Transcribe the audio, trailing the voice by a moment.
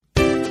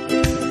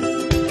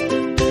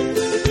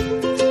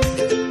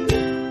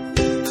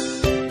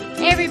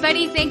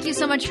everybody. Thank you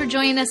so much for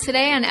joining us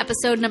today on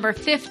episode number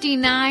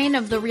 59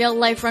 of the Real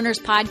Life Runners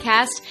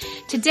podcast.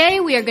 Today,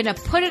 we are going to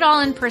put it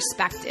all in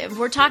perspective.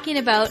 We're talking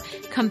about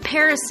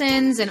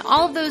comparisons and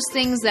all of those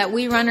things that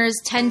we runners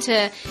tend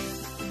to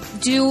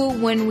do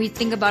when we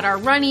think about our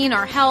running,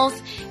 our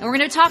health, and we're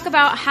going to talk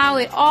about how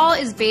it all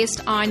is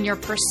based on your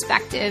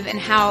perspective and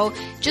how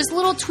just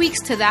little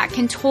tweaks to that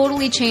can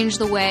totally change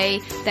the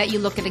way that you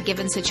look at a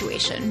given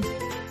situation.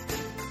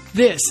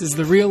 This is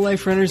the Real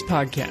Life Runners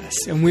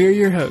podcast, and we're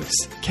your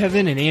hosts,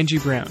 Kevin and Angie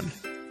Brown.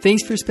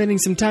 Thanks for spending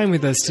some time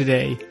with us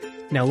today.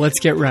 Now let's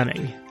get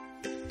running.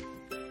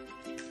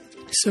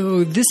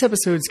 So this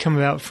episode's come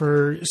about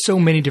for so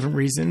many different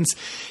reasons.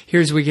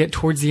 Here as we get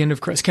towards the end of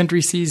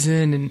cross-country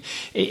season, and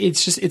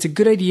it's a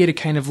good idea to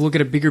kind of look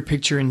at a bigger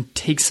picture and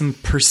take some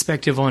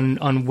perspective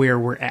on where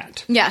we're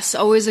at. Yes,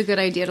 always a good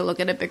idea to look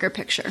at a bigger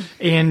picture.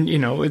 And, you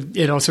know,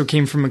 it also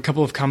came from a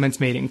couple of comments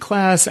made in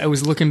class. I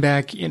was looking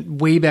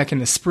way back in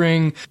the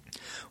spring.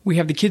 We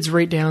have the kids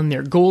write down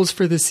their goals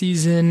for the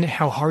season,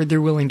 how hard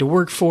they're willing to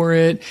work for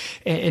it,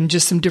 and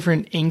just some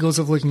different angles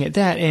of looking at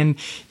that. And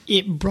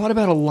it brought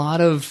about a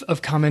lot of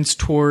comments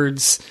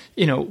towards,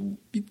 you know,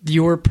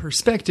 your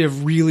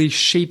perspective really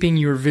shaping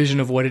your vision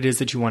of what it is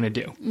that you want to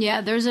do. Yeah,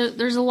 there's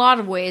a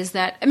lot of ways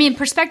that, I mean,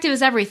 perspective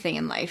is everything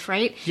in life,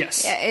 right?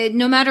 Yes.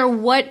 No matter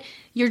what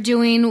you're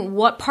doing,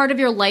 what part of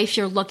your life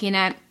you're looking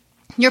at,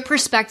 your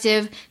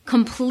perspective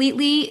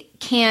completely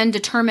can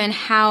determine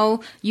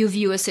how you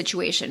view a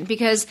situation.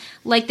 Because,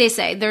 like they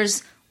say,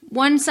 there's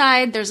one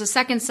side, there's a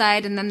second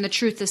side, and then the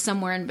truth is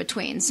somewhere in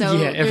between. So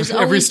yeah,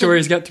 every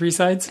story's got three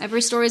sides.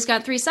 Every story's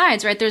got three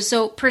sides, right? There's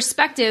so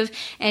perspective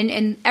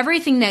and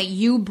everything that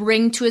you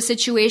bring to a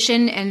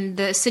situation and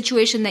the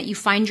situation that you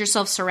find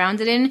yourself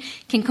surrounded in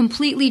can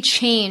completely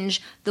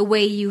change the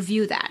way you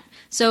view that.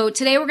 So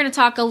today we're going to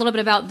talk a little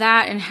bit about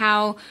that and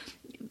how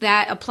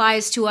that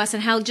applies to us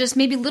and how just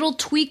maybe little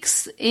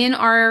tweaks in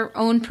our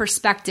own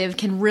perspective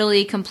can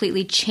really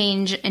completely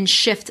change and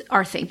shift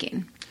our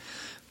thinking.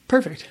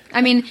 Perfect.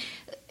 I mean,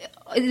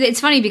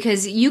 it's funny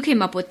because you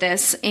came up with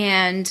this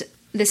and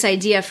this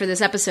idea for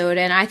this episode,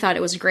 and I thought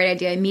it was a great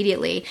idea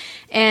immediately.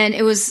 And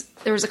there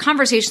was a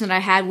conversation that I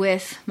had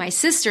with my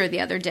sister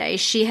the other day.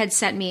 She had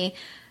sent me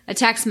a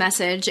text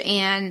message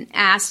and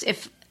asked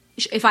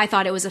if I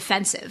thought it was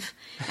offensive.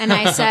 And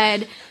I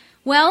said,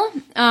 well,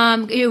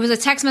 it was a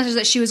text message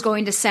that she was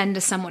going to send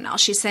to someone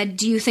else. She said,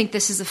 do you think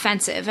this is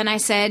offensive? And I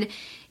said,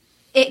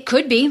 it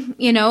could be.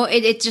 You know,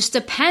 it just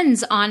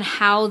depends on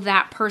how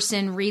that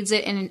person reads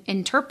it and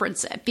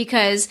interprets it,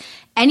 because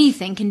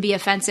anything can be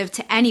offensive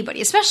to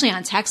anybody, especially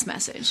on text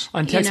message.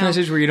 On text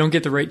message where you don't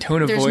get the right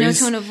tone of voice.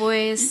 There's no tone of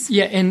voice.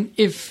 Yeah, and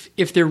if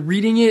they're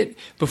reading it,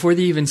 before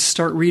they even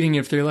start reading it,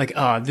 if they're like,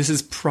 this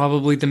is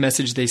probably the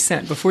message they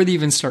sent, before they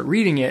even start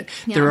reading it,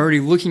 they're already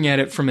looking at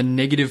it from a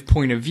negative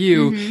point of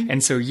view. Mm-hmm.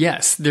 And so,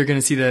 yes, they're going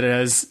to see that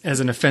as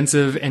an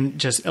offensive and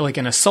just like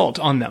an assault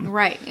on them.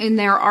 Right, and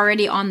they're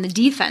already on the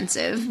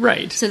defensive.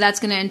 Right. So that's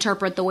going to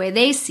interpret the way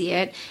they see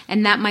it,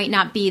 and that might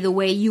not be the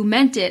way you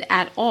meant it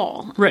at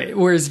all. Right,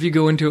 whereas if you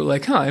go into it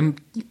like, I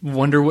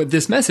wonder what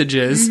this message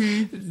is,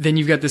 then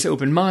you've got this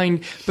open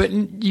mind, but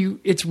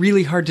it's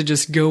really hard to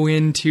just go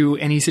into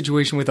any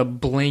situation with a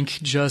blank,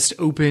 just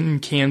open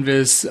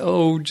canvas,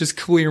 just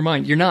clear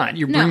mind. You're not.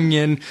 You're bringing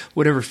in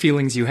whatever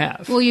feelings you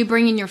have. Well, you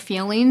bring in your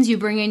feelings, you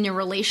bring in your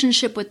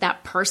relationship with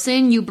that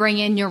person, you bring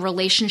in your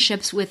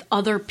relationships with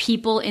other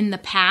people in the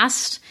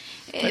past.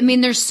 I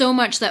mean, there's so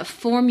much that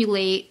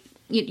formulate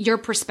your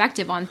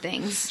perspective on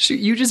things.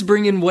 You just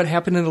bring in what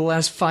happened in the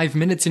last 5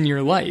 minutes in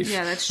your life.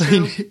 Yeah, that's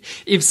true.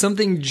 If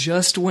something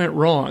just went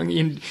wrong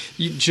and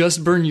you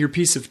just burned your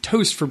piece of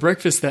toast for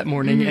breakfast that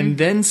morning, and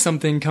then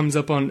something comes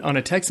up on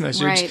a text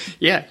message,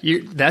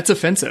 that's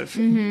offensive.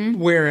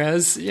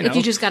 Whereas, if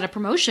you just got a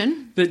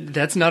promotion,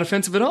 that's not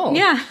offensive at all.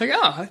 Yeah. Like,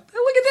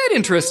 look at that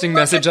interesting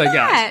message I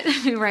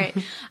got. Right.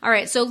 All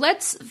right. So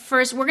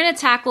we're going to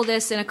tackle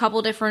this in a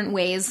couple different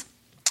ways,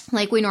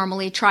 like we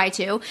normally try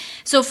to.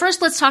 So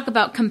first, let's talk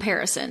about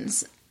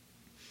comparisons.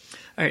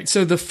 All right,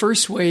 so the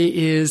first way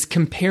is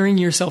comparing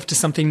yourself to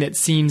something that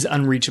seems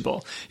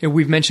unreachable. And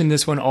we've mentioned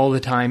this one all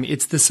the time.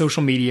 It's the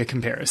social media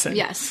comparison.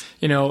 Yes.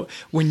 You know,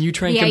 when you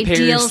try and compare...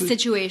 The ideal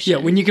situation. Yeah,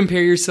 when you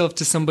compare yourself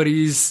to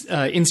somebody's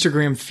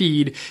Instagram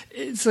feed,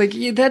 it's like,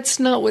 that's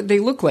not what they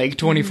look like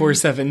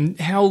 24/7.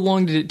 How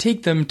long did it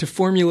take them to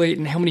formulate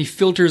and how many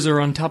filters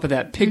are on top of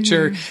that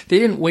picture? They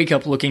didn't wake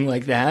up looking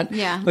like that.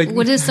 Yeah. Like,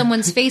 what is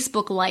someone's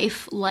Facebook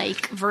life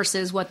like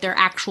versus what their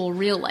actual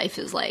real life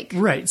is like?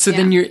 Right. So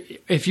then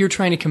if you're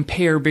trying to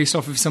compare based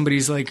off of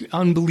somebody's like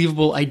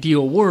unbelievable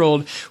ideal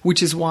world,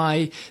 which is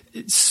why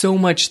so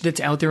much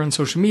that's out there on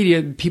social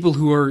media, people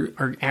who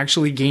are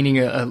actually gaining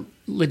a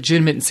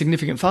legitimate and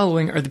significant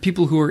following are the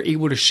people who are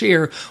able to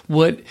share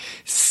what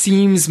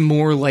seems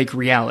more like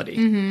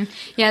reality.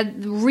 Yeah,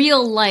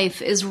 real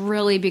life is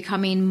really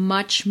becoming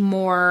much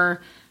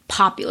more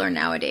popular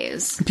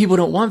nowadays. People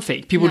don't want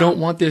fake. People don't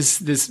want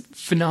this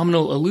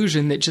phenomenal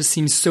illusion that just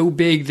seems so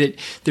big that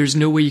there's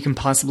no way you can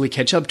possibly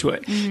catch up to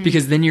it.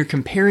 Because then you're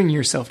comparing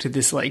yourself to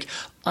this like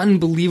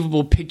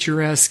unbelievable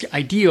picturesque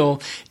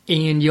ideal,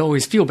 and you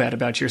always feel bad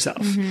about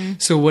yourself.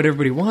 So what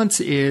everybody wants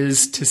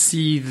is to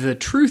see the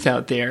truth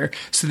out there,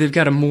 so they've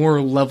got a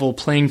more level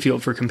playing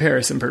field for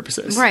comparison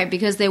purposes. Right,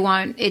 because they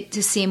want it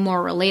to seem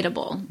more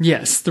relatable.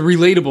 Yes, the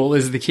relatable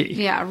is the key.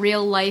 Yeah,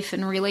 real life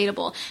and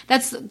relatable.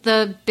 That's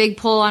the big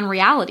pull on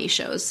reality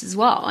shows as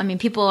well. I mean,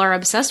 people are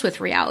obsessed with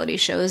reality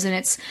shows, and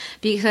it's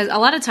because a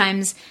lot of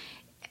times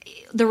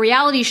the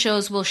reality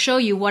shows will show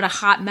you what a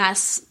hot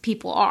mess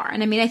people are.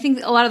 And I mean, I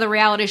think a lot of the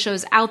reality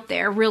shows out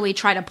there really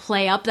try to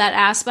play up that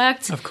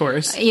aspect. Of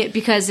course.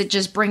 Because it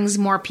just brings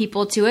more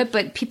people to it.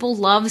 But people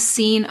love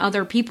seeing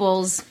other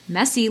people's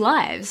messy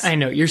lives. I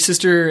know. Your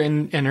sister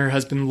and her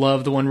husband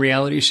love the one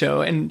reality show,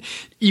 and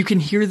you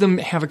can hear them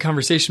have a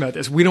conversation about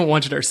this. We don't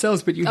watch it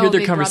ourselves, but you hear their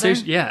Big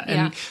conversation. Brother? Yeah.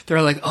 And Yeah.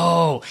 they're like,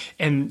 oh,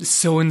 and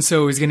so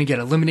is going to get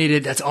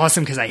eliminated. That's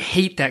awesome because I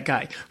hate that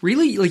guy.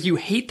 Really? Like, you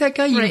hate that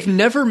guy? Right. You've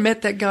never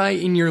met that guy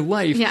in your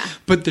life. Yeah.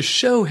 But the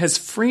show has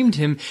framed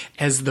him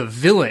as the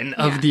villain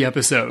of Yeah. the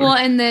episode. Well,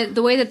 and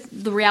the way that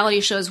the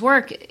reality shows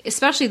work,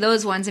 especially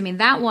those ones, I mean,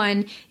 that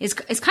one is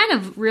kind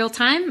of real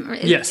time.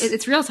 Yes.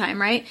 It's real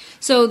time, right?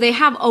 So they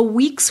have a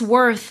week's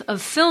worth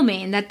of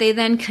filming that they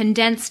then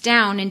condense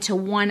down into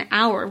 1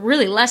 hour,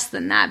 really less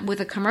than that with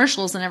the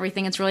commercials and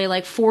everything. It's really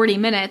like 40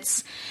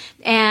 minutes.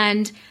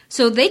 And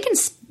so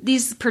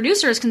these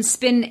producers can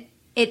spin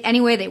it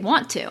any way they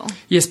want to.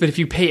 Yes, but if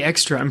you pay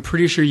extra, I'm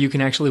pretty sure you can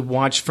actually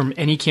watch from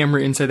any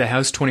camera inside the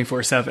house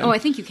 24/7. Oh, I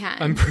think you can.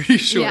 I'm pretty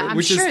sure, Yeah, I'm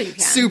which sure is you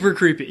can. super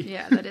creepy.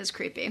 Yeah, that is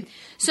creepy.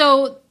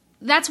 So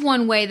that's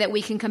one way that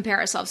we can compare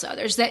ourselves to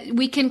others, that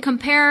we can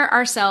compare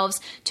ourselves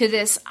to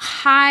this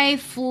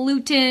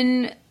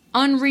highfalutin,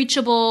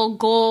 unreachable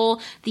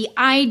goal, the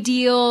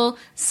ideal,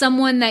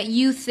 someone that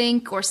you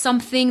think or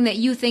something that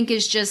you think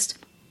is just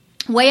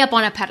way up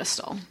on a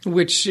pedestal,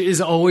 Which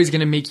is always going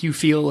to make you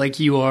feel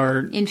like you are...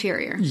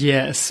 inferior.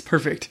 Yes,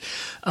 perfect.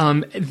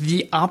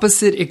 The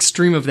opposite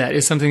extreme of that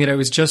is something that I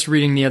was just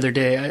reading the other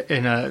day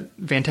in a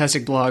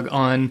fantastic blog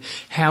on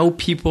how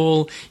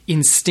people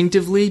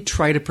instinctively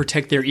try to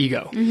protect their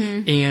ego.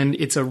 And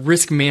it's a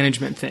risk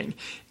management thing.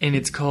 And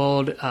it's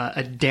called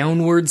a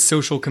downward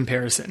social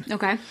comparison.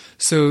 Okay.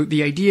 So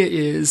the idea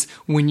is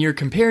when you're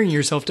comparing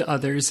yourself to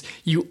others,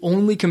 you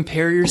only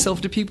compare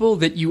yourself to people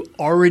that you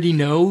already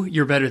know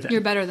you're better than.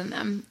 You're better than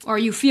them, or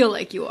you feel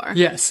like you are.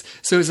 Yes.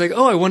 So it's like,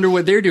 oh, I wonder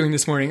what they're doing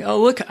this morning. Oh,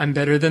 look, I'm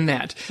better than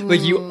that.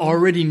 Like, you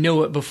already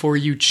know it before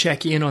you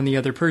check in on the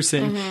other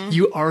person.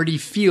 You already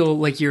feel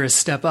like you're a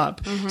step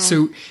up.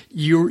 So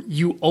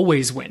you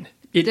always win.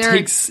 It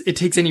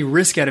takes any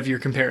risk out of your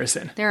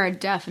comparison. There are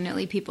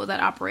definitely people that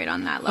operate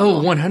on that level.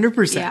 Oh,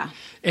 100%. Yeah.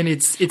 And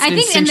it's an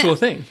instinctual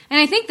thing. And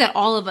I think that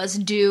all of us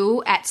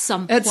do at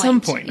some point. At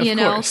some point, of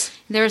course.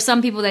 There are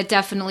some people that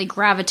definitely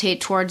gravitate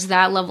towards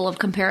that level of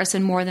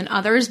comparison more than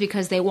others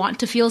because they want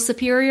to feel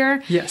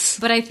superior. Yes.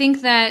 But I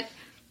think that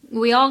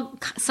we all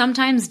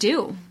sometimes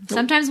do.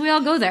 Sometimes we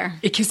all go there.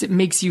 Because it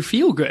makes you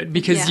feel good.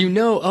 Because Yeah. you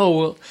know, oh,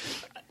 well,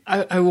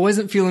 I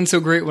wasn't feeling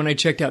so great when I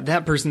checked out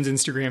that person's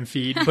Instagram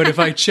feed, but if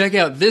I check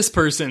out this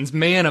person's,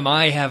 man, am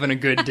I having a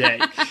good day.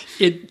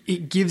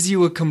 It gives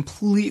you a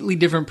completely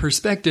different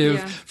perspective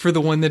Yeah. for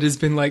the one that has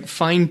been like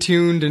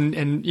fine-tuned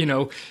and you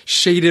know,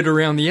 shaded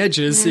around the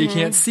edges so you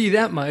can't see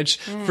that much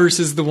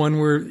versus the one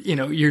where, you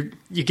know, you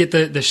get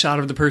the shot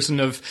of the person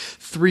of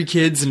 3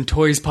 kids and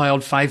toys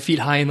piled 5 feet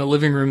high in the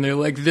living room. They're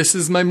like, this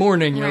is my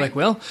morning. You're Right. like,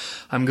 well,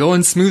 I'm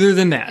going smoother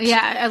than that.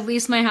 Yeah, at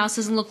least my house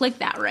doesn't look like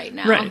that right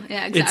now. Right.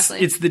 Yeah, exactly.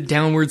 It's the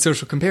downward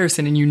social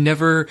comparison, and you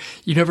never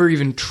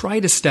even try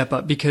to step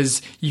up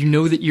because you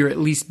know that you're at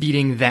least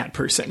beating that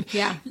person.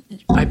 Yeah.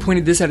 I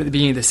pointed this out at the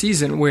beginning of the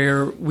season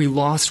where we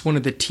lost one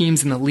of the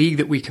teams in the league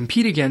that we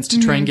compete against to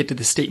try and get to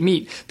the state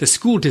meet. The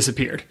school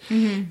disappeared.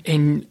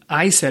 And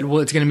I said,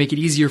 well, it's going to make it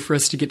easier for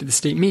us to get to the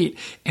state meet.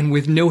 And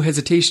with no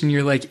hesitation,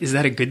 you're like, is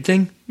that a good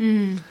thing?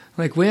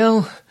 Like,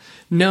 well,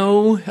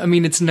 no. I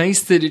mean, it's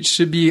nice that it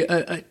should be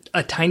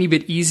a tiny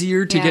bit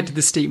easier to Yeah. get to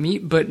the state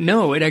meet, but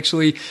no,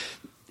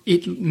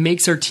 it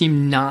makes our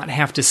team not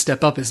have to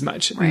step up as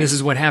much. Right. And this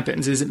is what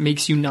happens, is it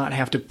makes you not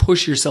have to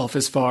push yourself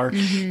as far.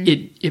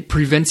 It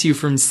prevents you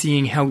from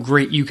seeing how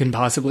great you can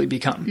possibly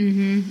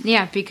become.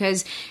 Yeah,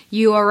 because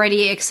you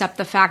already accept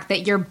the fact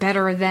that you're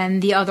better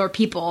than the other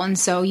people, and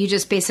so you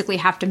just basically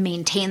have to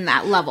maintain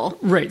that level,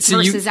 Right, so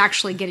versus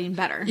actually getting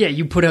better. Yeah,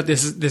 you put out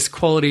this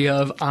quality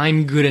of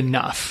I'm good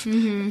enough.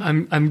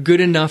 I'm good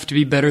enough to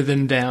be better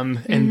than them,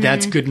 and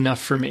that's good enough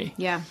for me.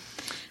 Yeah,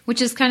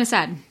 which is kind of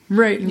sad.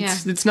 Right. Yeah.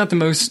 It's not the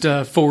most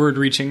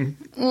forward-reaching.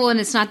 Well, and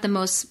it's not the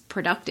most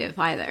productive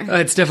either.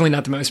 It's definitely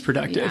not the most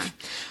productive.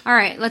 Yeah. All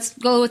right, let's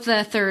go with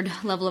the third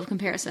level of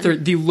comparison. They're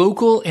the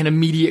local and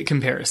immediate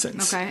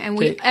comparisons. Okay,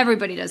 and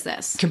everybody does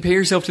this. Compare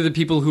yourself to the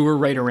people who are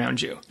right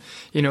around you.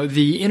 You know,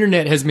 the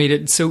internet has made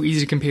it so easy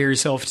to compare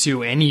yourself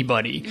to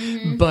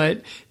anybody,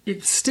 but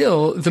it's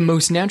still the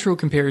most natural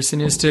comparison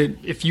is to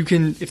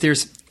if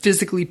there's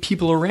physically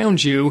people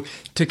around you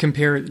to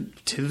compare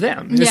to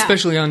them,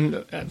 especially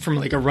from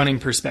like a running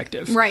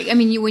perspective. Right. I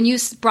mean, when you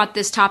brought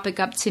this topic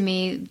up to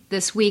me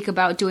this week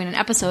about doing an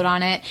episode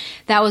on it,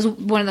 that was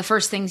one of the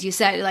first things you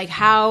said, like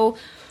how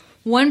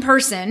one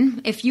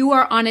person, if you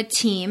are on a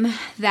team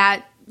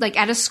that, like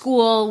at a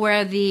school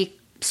where the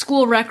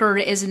school record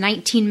is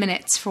 19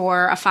 minutes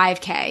for a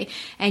 5K,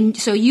 and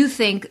so you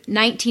think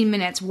 19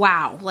 minutes,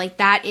 wow, like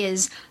that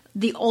is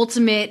the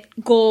ultimate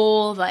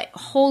goal, like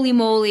holy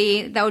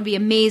moly, that would be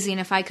amazing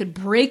if I could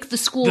break the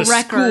school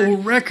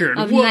record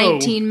of Whoa.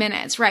 19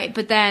 minutes. Right.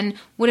 But then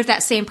what if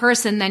that same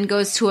person then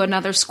goes to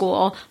another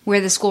school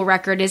where the school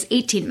record is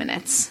 18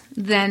 minutes?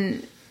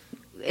 Then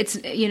it's,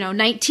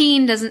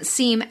 19 doesn't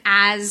seem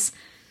as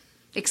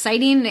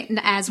exciting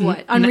as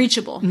what?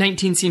 Unreachable.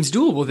 19 seems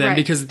doable then Right.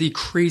 because the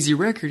crazy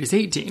record is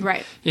 18.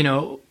 Right.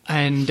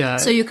 And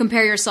so you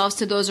compare yourselves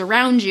to those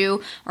around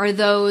you or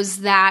those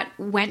that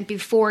went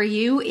before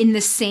you in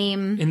the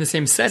same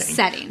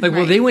setting. Like, right.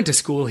 well, they went to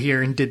school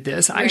here and did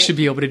this. I Right. should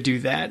be able to do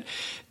that.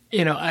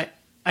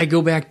 I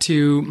go back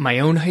to my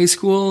own high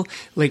school.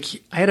 Like,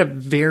 I had a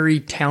very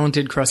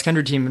talented cross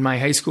country team in my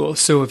high school.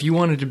 So if you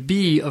wanted to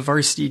be a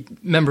varsity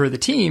member of the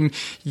team,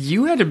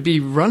 you had to be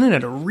running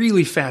at a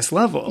really fast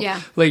level.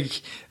 Yeah.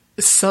 Like,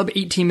 sub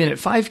 18-minute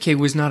 5K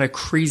was not a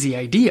crazy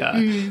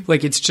idea.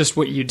 Like, it's just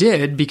what you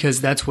did because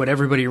that's what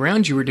everybody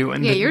around you were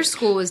doing. Yeah, your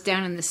school was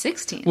down in the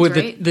 16s, Well,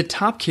 right? the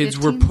top kids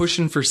 15s? were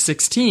pushing for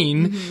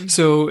 16.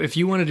 So if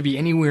you wanted to be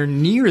anywhere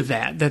near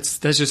that, that's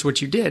just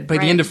what you did. By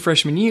the end of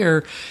freshman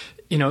year,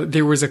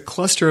 there was a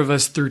cluster of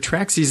us through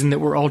track season that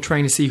were all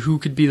trying to see who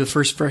could be the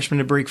first freshman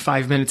to break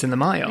 5 minutes in the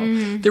mile.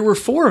 There were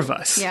 4 of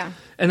us. Yeah.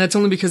 And that's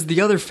only because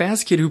the other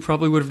fast kid who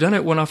probably would have done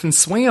it went off and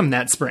swam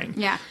that spring.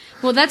 Yeah.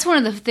 Well, that's one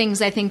of the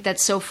things I think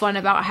that's so fun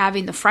about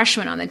having the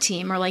freshmen on the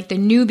team or like the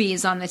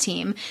newbies on the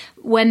team.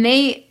 When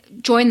they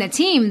join the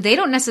team, they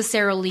don't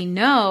necessarily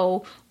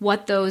know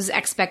what those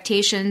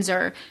expectations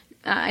are.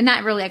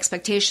 Not really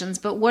expectations,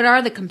 but what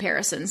are the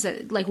comparisons?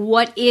 Like,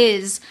 what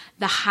is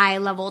the high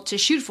level to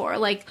shoot for?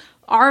 Like,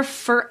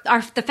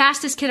 the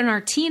fastest kid on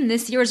our team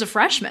this year is a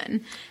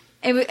freshman.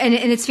 And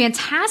it's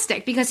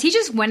fantastic because he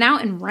just went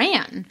out and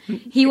ran.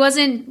 He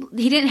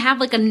didn't have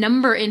like a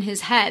number in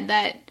his head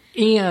that.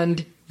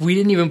 And we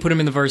didn't even put him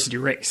in the varsity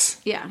race.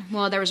 Yeah.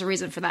 Well, there was a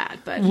reason for that,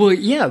 but. Well,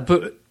 yeah,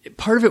 but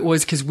part of it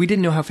was because we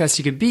didn't know how fast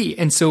he could be.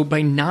 And so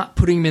by not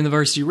putting him in the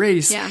varsity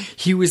race,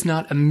 he was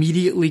not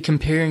immediately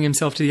comparing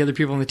himself to the other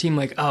people on the team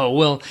like, oh,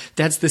 well,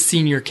 that's the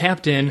senior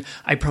captain.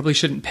 I probably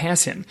shouldn't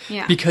pass him.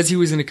 Yeah. Because he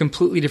was in a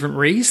completely different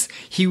race,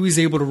 he was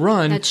able to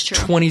run That's true.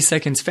 20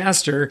 seconds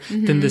faster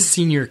than the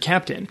senior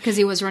captain. Because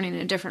he was running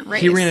in a different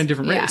race. He ran a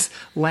different race.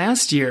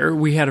 Last year,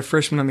 we had a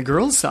freshman on the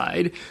girls'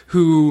 side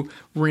who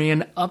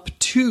ran up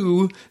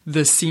to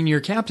the senior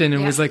captain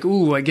and was like,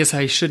 ooh, I guess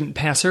I shouldn't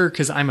pass her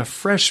because I'm a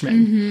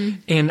freshman.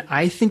 And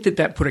I think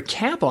that put a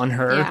cap on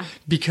her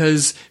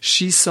because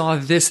she saw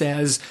this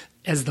as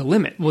the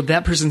limit. Well,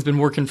 that person's been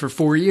working for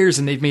 4 years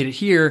and they've made it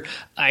here.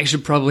 I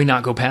should probably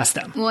not go past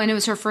them. Well, and it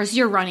was her first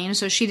year running,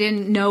 so she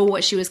didn't know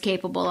what she was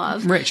capable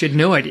of. Right. She had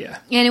no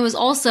idea. And it was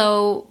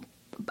also,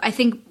 I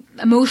think,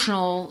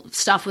 emotional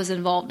stuff was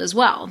involved as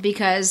well,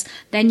 because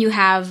then you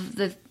have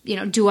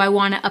do I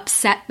want to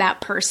upset that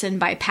person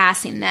by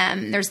passing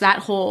them? There's that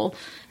whole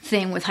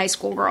thing with high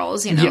school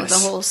girls, the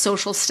whole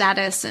social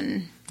status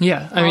and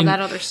all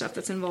that other stuff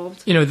that's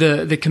involved.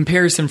 The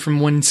comparison from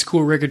one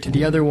school record to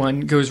the other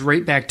one goes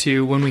right back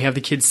to when we have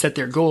the kids set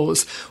their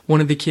goals. One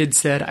of the kids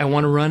said, I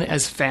want to run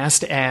as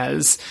fast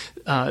as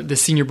the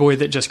senior boy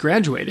that just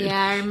graduated. Yeah,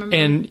 I remember.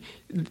 And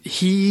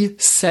he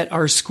set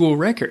our school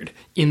record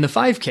in the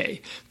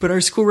 5K. But our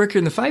school record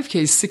in the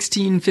 5K is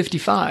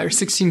 16:55 or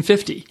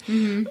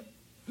 16:50.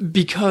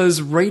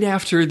 Because right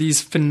after these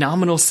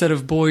phenomenal set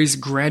of boys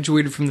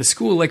graduated from the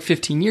school like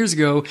 15 years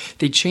ago,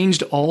 they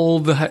changed all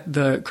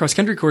the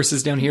cross-country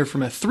courses down here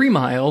from a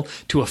 3-mile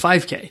to a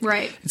 5K.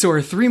 Right. And so our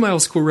 3-mile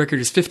school record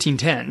is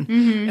 15:10,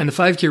 and the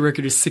 5K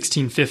record is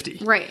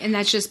 16:50. Right, and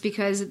that's just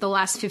because the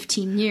last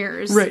 15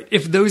 years. Right.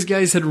 If those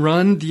guys had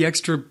run the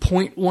extra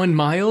 0.1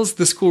 miles,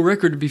 the school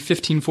record would be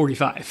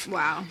 15:45.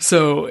 Wow.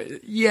 So,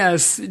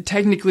 yes,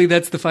 technically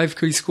that's the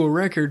 5K school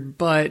record,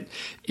 but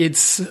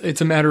it's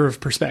a matter of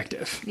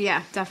perspective.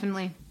 Yeah,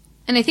 definitely.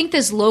 And I think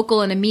this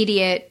local and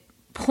immediate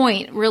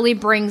point really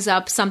brings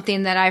up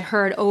something that I've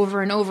heard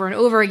over and over and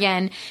over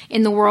again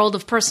in the world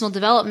of personal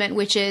development,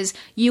 which is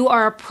you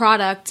are a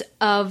product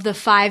of the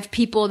 5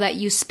 people that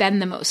you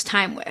spend the most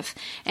time with.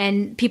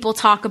 And people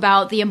talk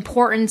about the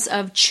importance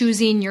of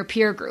choosing your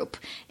peer group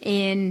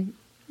in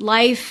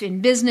life,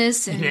 in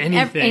business, in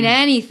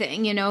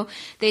anything,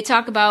 they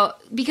talk about,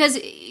 because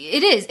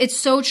it's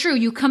so true.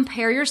 You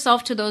compare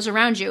yourself to those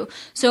around you.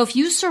 So if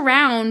you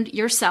surround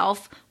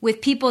yourself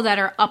with people that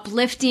are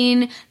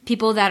uplifting,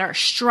 people that are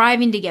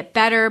striving to get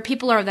better,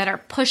 people that are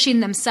pushing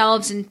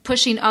themselves and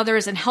pushing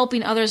others and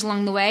helping others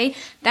along the way,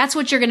 that's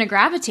what you're going to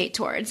gravitate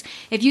towards.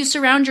 If you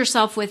surround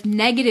yourself with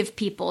negative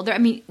people,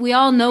 we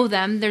all know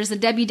them. There's the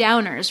Debbie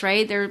Downers,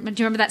 right? Do you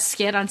remember that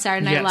skit on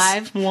Saturday Night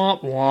Live? Wah,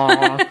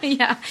 wah.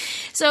 Yeah.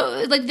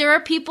 So like there are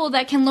people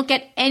that can look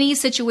at any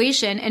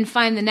situation and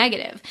find the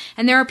negative,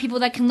 and there are people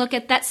that can look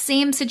at that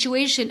same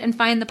situation and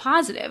find the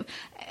positive.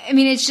 I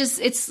mean,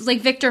 it's like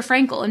Viktor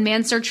Frankl in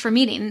Man's Search for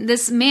Meaning.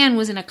 This man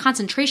was in a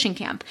concentration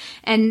camp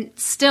and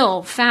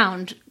still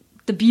found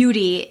the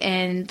beauty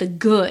and the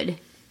good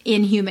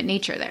in human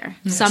nature there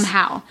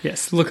somehow.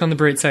 Yes, look on the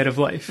bright side of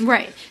life.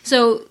 Right.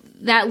 So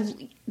that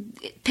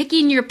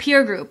picking your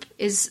peer group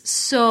is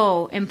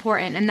so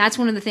important, and that's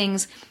one of the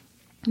things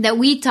that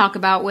we talk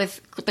about with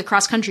the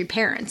cross-country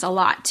parents a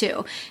lot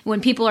too.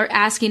 When people are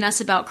asking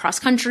us about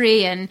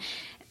cross-country and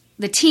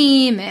the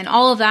team and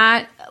all of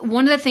that,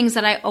 one of the things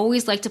that I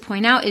always like to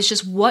point out is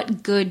just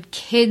what good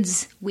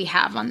kids we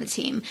have on the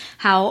team.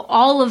 How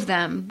all of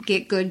them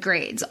get good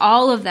grades.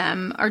 All of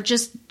them are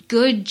just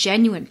good,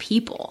 genuine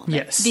people.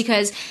 Yes.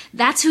 Because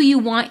that's who you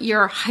want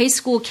your high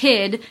school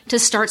kid to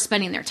start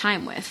spending their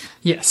time with.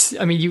 Yes.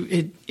 I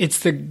mean, it's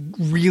the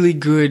really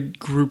good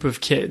group of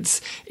kids.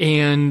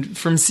 And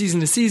from season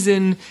to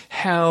season,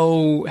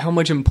 how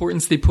much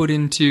importance they put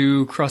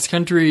into cross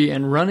country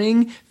and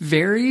running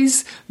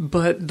varies.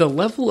 But the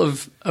level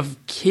of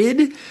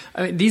kid,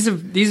 I mean, these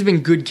have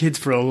been good kids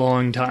for a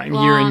long time,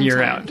 year in,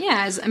 year out.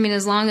 Yeah.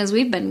 As long as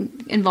we've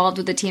been involved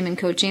with the team and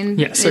coaching.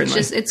 Yeah, certainly.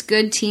 It's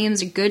good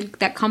teams, good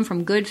that come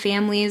from good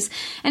families,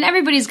 and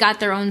everybody's got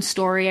their own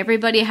story.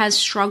 Everybody has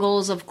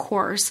struggles, of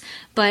course,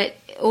 but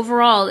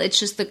overall, it's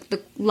just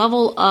the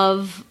level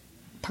of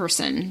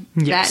person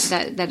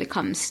that it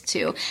comes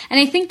to. And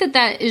I think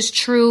that is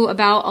true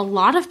about a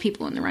lot of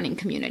people in the running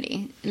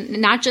community,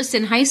 not just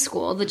in high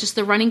school, but just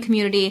the running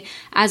community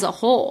as a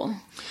whole.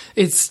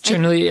 It's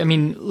generally, I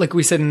mean, like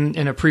we said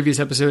in a previous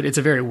episode, it's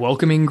a very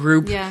welcoming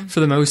group for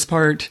the most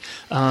part.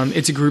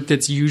 It's a group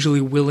that's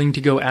usually willing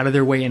to go out of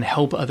their way and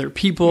help other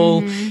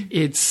people. Mm-hmm.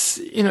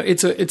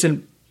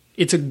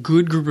 It's a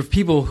good group of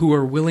people who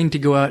are willing to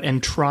go out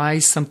and try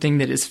something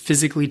that is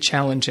physically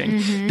challenging.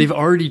 Mm-hmm. They've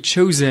already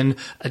chosen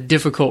a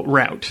difficult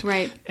route.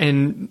 Right.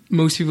 And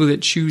most people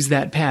that choose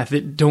that path,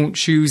 that don't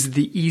choose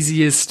the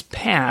easiest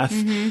path,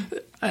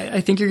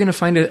 I think you're going to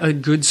find a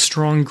good,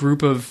 strong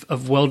group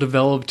of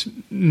well-developed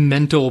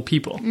mental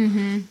people.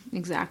 Mm-hmm.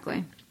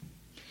 Exactly.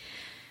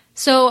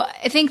 So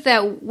I think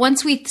that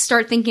once we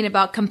start thinking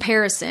about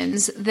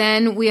comparisons,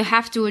 then we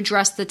have to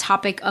address the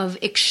topic of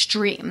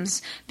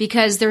extremes,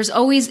 because there's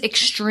always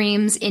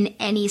extremes in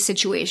any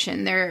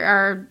situation. There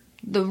are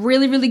the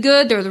really, really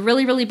good, there are the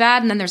really, really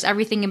bad, and then there's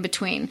everything in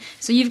between.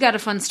 So you've got a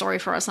fun story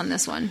for us on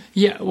this one.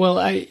 Yeah,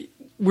 well,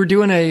 we're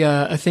doing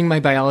a thing, my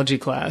biology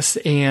class,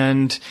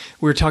 and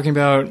we're talking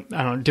about,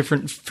 I don't know,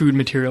 different food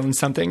material and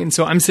something. And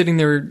so I'm sitting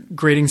there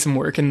grading some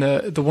work, and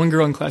the one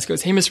girl in class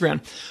goes, "Hey, Miss Brown,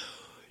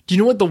 do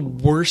you know what the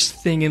worst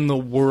thing in the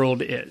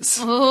world is?"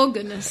 Oh,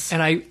 goodness.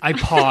 And I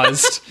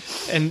paused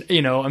and,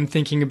 I'm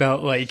thinking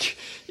about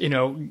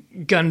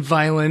gun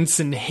violence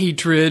and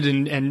hatred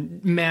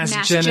and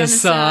mass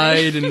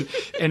genocide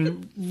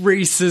and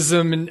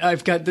racism. And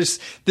I've got this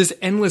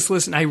endless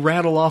list, and I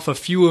rattle off a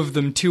few of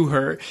them to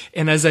her.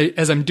 And as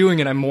I'm doing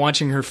it, I'm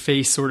watching her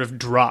face sort of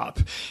drop.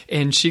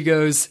 And she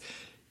goes,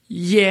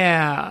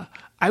 "Yeah,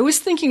 I was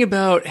thinking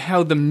about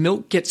how the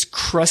milk gets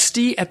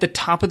crusty at the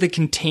top of the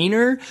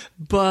container,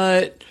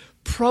 but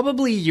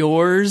probably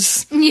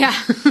yours." Yeah.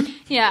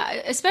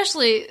 Yeah.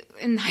 Especially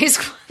in high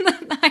school,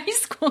 the high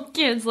school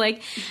kids,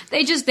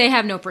 they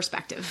have no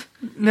perspective.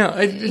 No.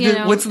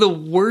 What's the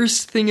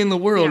worst thing in the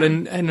world? Yeah.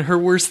 And her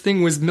worst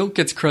thing was milk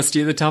gets crusty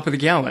at the top of the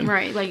gallon.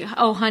 Right. Like,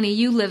 oh, honey,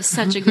 you live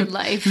such a good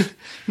life.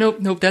 Nope.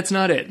 That's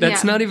not it.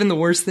 That's not even the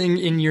worst thing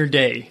in your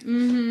day.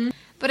 Mm-hmm.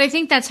 But I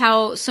think that's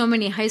how so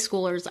many high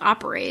schoolers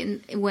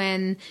operate,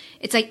 when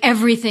it's like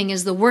everything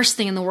is the worst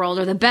thing in the world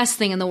or the best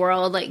thing in the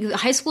world. Like,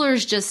 high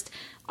schoolers just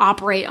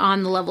operate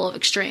on the level of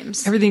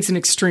extremes. Everything's an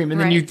extreme,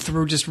 and then you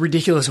throw just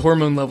ridiculous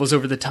hormone levels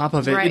over the top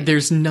of it. Right.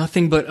 There's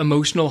nothing but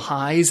emotional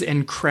highs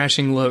and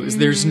crashing lows. Mm-hmm.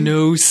 There's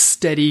no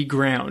steady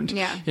ground.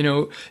 Yeah.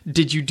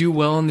 Did you do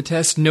well on the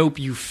test? Nope,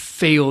 you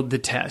failed the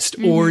test,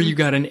 or you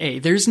got an A.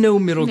 There's no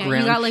middle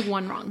ground. You got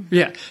one wrong.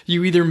 Yeah,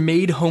 you either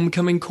made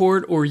homecoming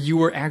court or you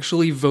were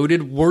actually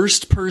voted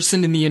worst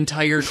person in the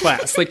entire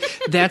class.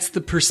 That's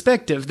the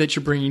perspective that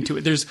you're bringing to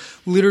it. There's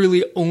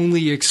literally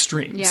only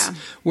extremes. Yeah.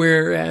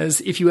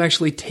 Whereas if you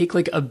actually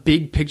take a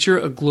big picture,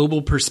 a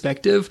global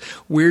perspective,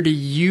 where do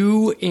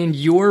you and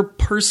your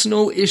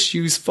personal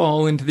issues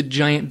fall into the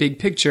giant big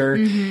picture?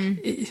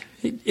 Mm-hmm.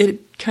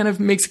 It kind of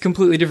makes a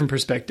completely different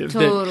perspective.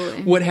 Totally.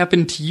 That what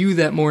happened to you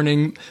that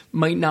morning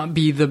might not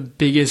be the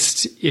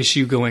biggest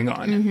issue going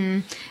on. Mm-hmm.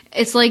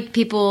 It's like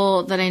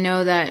people that I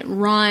know that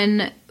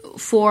run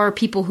for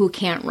people who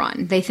can't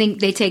run. They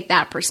take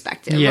that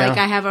perspective. Yeah. Like,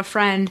 I have a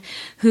friend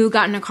who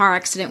got in a car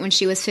accident when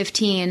she was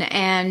 15,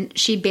 and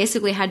she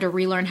basically had to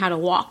relearn how to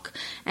walk.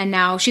 And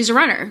now she's a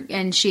runner,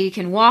 and she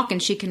can walk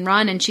and she can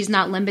run, and she's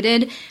not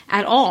limited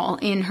at all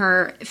in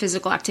her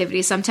physical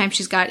activity. Sometimes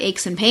she's got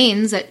aches and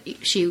pains that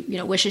she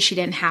wishes she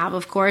didn't have,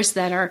 of course,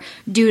 that are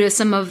due to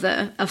some of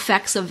the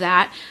effects of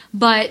that.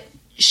 But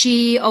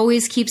she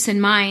always keeps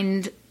in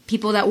mind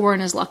people that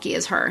weren't as lucky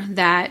as her,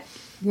 that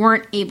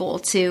weren't able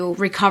to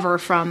recover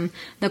from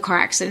the car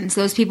accidents,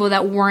 those people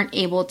that weren't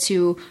able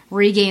to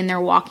regain their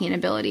walking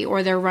ability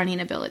or their running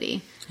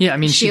ability. Yeah, I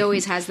mean, she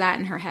always has that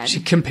in her head. She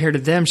compared to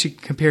them, she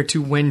compared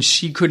to when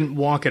she couldn't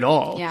walk at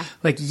all. Yeah.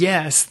 Like,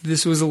 yes,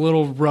 this was a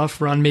little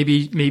rough run.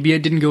 Maybe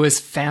it didn't go as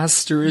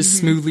fast or as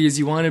smoothly as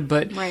you wanted,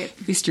 but right.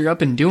 at least you're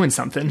up and doing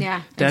something.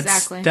 Yeah,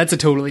 exactly. That's a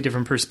totally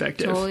different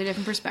perspective. Totally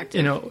different perspective.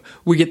 You know,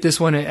 we get this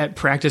one at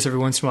practice every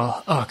once in a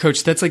while. Oh,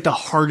 coach, that's like the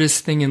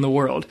hardest thing in the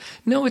world.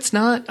 No, it's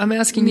not. I'm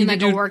asking you to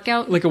do like a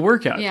workout? Like a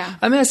workout. Yeah.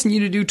 I'm asking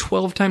you to do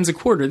 12 times a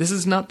quarter. This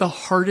is not the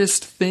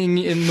hardest thing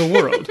in the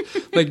world.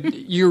 Like,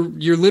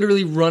 you're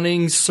literally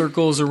running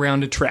circles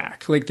around a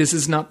track. Like, this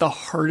is not the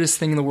hardest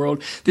thing in the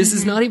world. This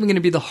is not even going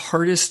to be the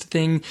hardest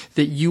thing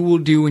that you will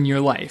do in your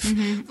life.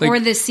 Like, or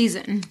this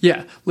season.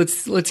 Yeah.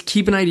 Let's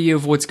keep an idea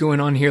of what's going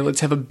on here.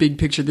 Let's have a big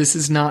picture. This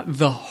is not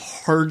the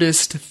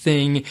hardest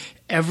thing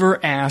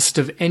ever asked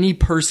of any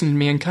person in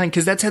mankind,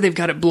 because that's how they've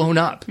got it blown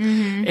up.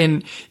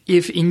 And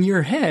if in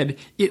your head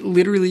it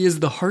literally is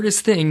the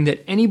hardest thing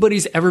that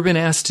anybody's ever been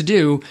asked to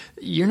do,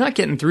 you're not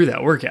getting through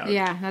that workout.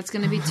 Yeah, that's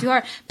going to be too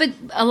hard. But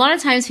a lot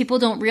of times people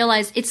don't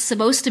realize it's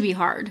supposed to be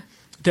hard.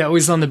 That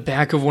was on the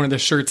back of one of the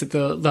shirts at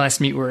the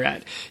last meet we were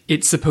at.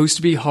 It's supposed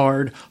to be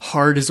hard.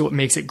 Hard is what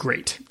makes it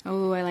great.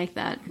 Oh, I like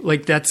that.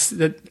 Like,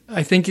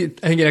 I think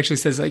it actually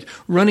says, like,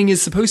 running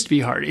is supposed to be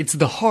hard. It's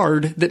the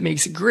hard that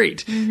makes it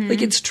great.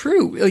 Like, it's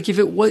true. Like, if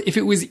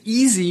it was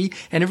easy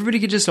and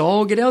everybody could just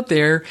all get out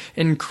there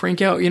and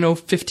crank out,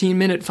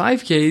 15-minute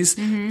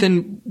 5Ks,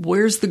 then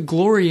where's the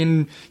glory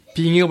in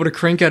being able to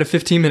crank out a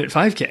 15-minute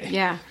 5K?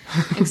 Yeah,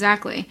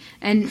 exactly.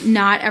 And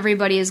not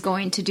everybody is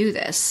going to do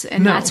this.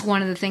 And that's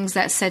one of the things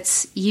that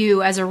sets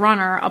you as a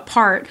runner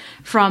apart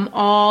from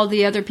all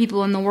the other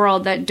people in the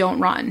world that don't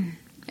run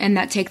and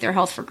that take their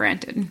health for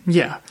granted.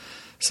 Yeah.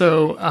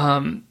 So,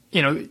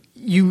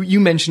 you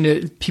mentioned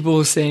it,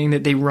 people saying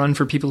that they run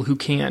for people who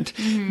can't.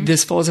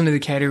 This falls into the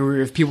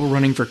category of people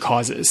running for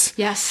causes.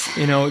 Yes.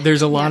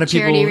 There's a lot of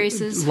people, charity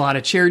races. A lot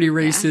of charity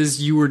races.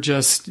 Yeah. You were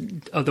just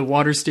at the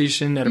water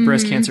station at a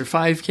breast cancer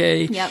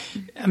 5K. Yep.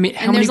 I mean,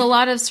 and there's a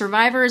lot of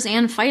survivors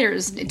and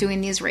fighters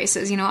doing these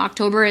races.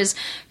 October is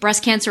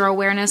Breast Cancer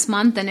Awareness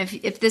Month. And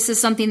if this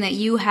is something that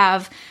you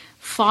have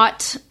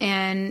fought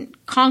and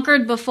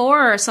conquered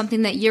before, or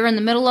something that you're in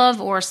the middle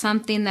of, or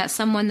something that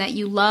someone that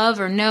you love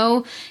or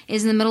know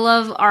is in the middle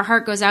of, our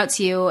heart goes out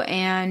to you.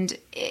 And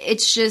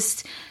it's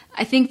just,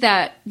 I think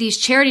that these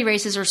charity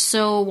races are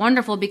so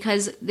wonderful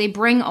because they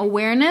bring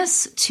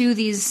awareness to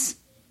these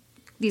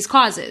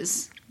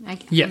causes.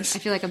 Yes. I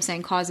feel like I'm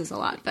saying causes a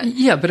lot, but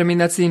yeah, but I mean,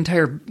 that's the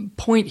entire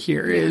point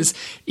here is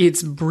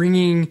it's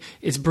bringing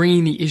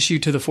the issue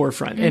to the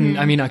forefront. And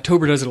I mean,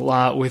 October does it a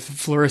lot with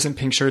fluorescent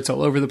pink shirts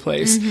all over the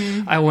place.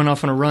 I went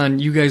off on a run.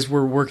 You guys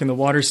were working the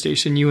water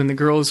station. You and the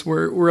girls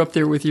were up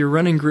there with your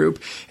running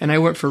group, and I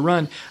went for a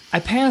run.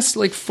 I passed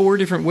like 4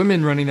 different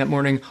women running that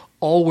morning,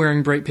 all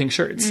wearing bright pink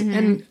shirts.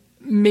 And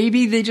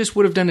maybe they just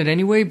would have done it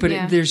anyway,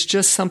 but there's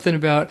just something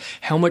about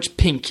how much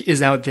pink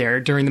is out there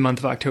during the month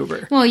of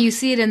October. Well, you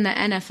see it in the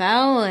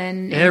NFL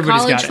and in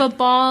college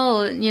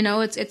football.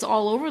 It's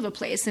all over the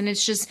place. And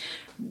it's just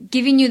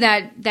giving you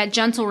that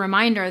gentle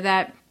reminder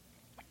that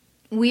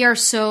we are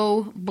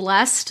so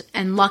blessed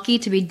and lucky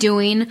to be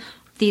doing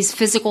these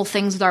physical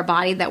things with our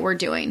body that we're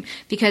doing.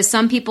 Because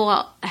some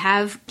people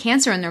have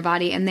cancer in their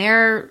body and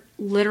they're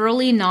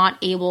literally not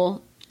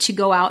able to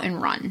go out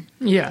and run.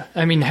 Yeah.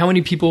 I mean, how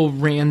many people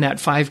ran that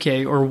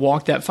 5K or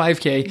walked that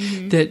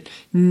 5K that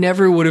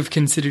never would have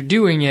considered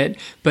doing it,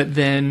 but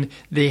then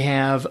they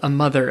have a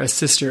mother, a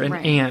sister, an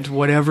aunt,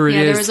 whatever it is.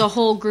 Yeah, there was a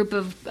whole group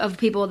of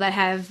people that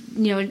have,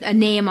 a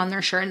name on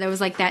their shirt. There was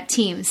like that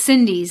team,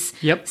 Cindy's.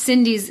 Yep.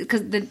 Cindy's,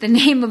 because the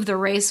name of the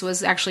race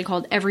was actually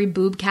called Every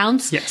Boob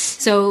Counts. Yes.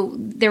 So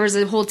there was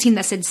a whole team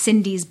that said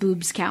Cindy's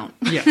Boobs Count.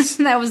 Yes.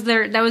 that was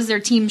their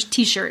team's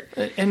t-shirt.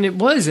 And it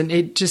was, and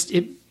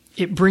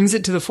it brings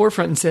it to the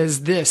forefront and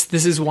says,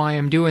 this is why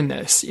I'm doing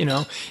this.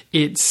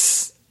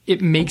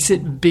 It makes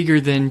it bigger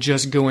than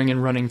just going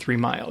and running 3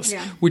 miles,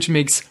 which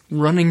makes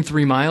running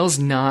 3 miles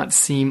not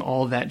seem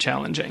all that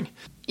challenging.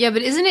 Yeah,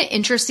 but isn't it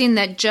interesting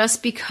that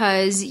just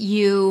because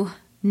you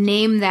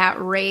name that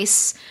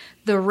race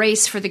the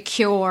race for the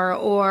cure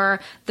or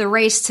the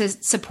race to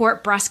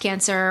support breast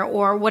cancer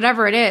or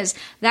whatever it is,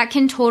 that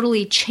can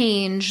totally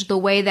change the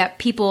way that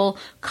people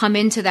come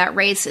into that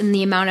race and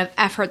the amount of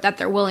effort that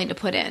they're willing to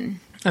put in.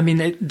 I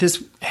mean,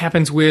 this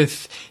happens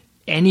with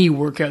any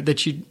workout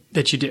that you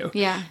do.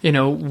 Yeah.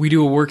 We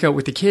do a workout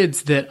with the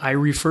kids that I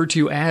refer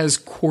to as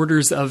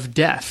quarters of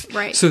death.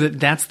 Right. So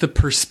that's the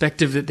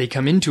perspective that they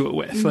come into it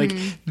with. Like,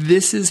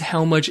 this is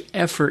how much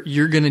effort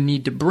you're going to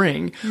need to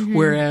bring.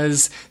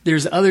 Whereas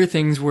there's other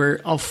things where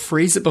I'll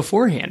phrase it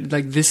beforehand.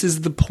 Like, this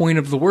is the point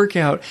of the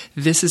workout.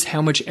 This is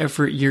how much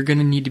effort you're going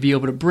to need to be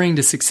able to bring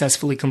to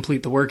successfully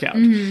complete the workout.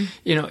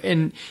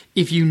 And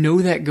if you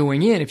know that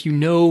going in, if you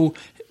know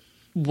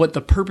what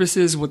the purpose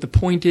is, what the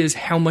point is,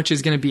 how much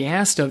is going to be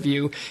asked of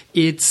you,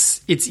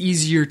 it's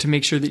easier to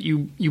make sure that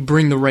you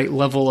bring the right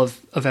level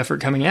of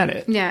effort coming at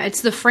it. Yeah,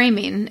 it's the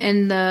framing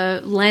and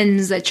the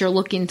lens that you're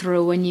looking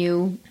through when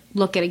you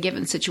look at a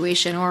given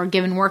situation or a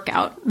given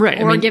workout, right?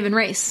 Or a given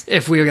race.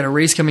 If we got a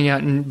race coming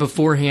out and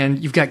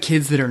beforehand, you've got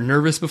kids that are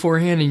nervous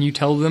beforehand, and you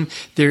tell them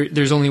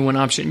there's only one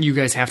option: you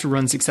guys have to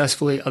run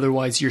successfully,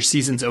 otherwise your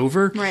season's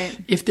over. Right.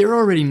 If they're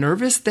already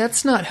nervous,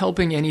 that's not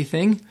helping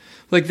anything.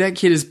 Like, that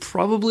kid is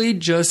probably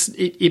just,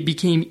 it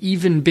became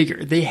even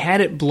bigger. They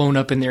had it blown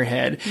up in their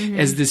head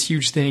as this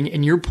huge thing,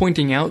 and you're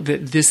pointing out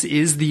that this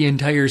is the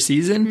entire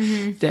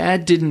season.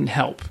 That didn't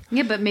help.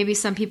 Yeah, but maybe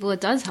some people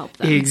it does help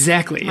them.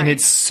 Exactly. Right. And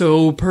it's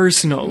so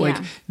personal. Yeah. Like,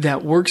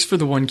 that works for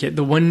the one kid.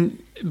 The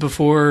one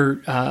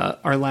before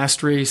our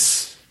last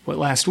race,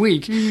 last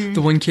week, the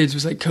one kid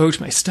was like,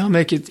 "Coach, my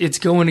stomach, it's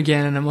going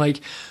again." And I'm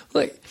like,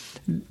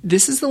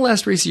 this is the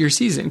last race of your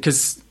season,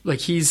 because like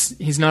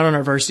he's not on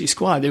our varsity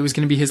squad. It was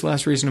going to be his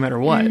last race no matter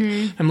what.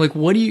 I'm like,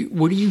 what are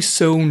you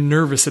so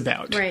nervous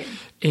about? Right.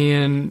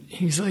 And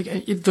he's like,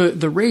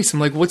 the race. I'm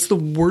like, what's the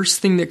worst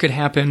thing that could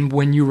happen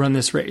when you run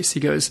this race? He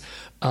goes,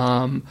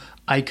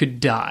 I could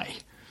die.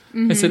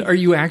 I said, are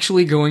you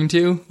actually going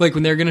to? Like,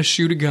 when they're going to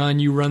shoot a gun,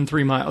 you run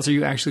 3 miles. Are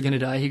you actually going to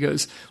die? He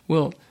goes,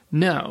 well,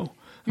 no.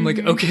 I'm like,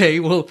 okay,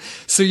 well,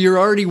 so you're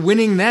already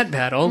winning that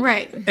battle.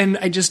 Right. And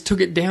I just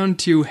took it down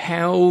to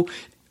how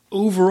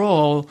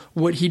overall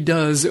what he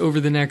does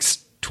over the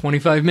next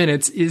 25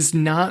 minutes is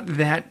not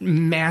that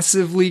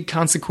massively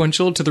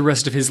consequential to the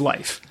rest of his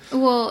life.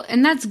 Well,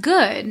 and that's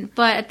good.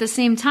 But at the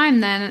same time,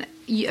 then,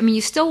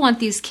 you still want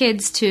these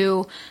kids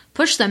to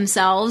push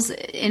themselves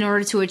in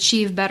order to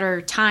achieve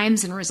better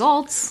times and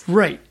results.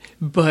 Right.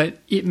 But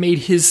it made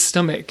his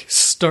stomach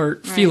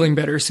start feeling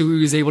better, so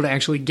he was able to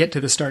actually get to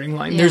the starting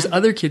line. Yeah. There's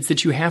other kids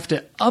that you have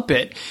to up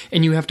it,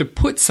 and you have to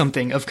put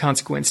something of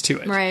consequence to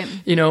it. Right.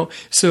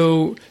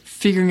 So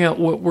figuring out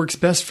what works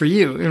best for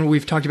you. And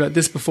we've talked about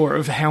this before,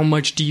 of how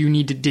much do you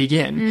need to dig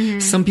in.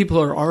 Some people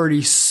are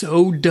already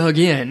so dug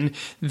in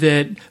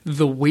that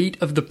the weight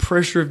of the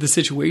pressure of the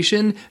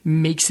situation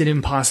makes it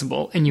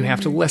impossible, and you have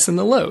to lessen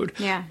the load.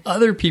 Yeah.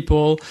 Other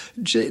people,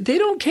 they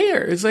don't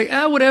care. It's like,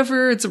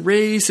 whatever, it's a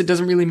race, it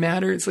doesn't really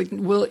matter. It's like,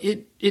 well,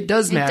 it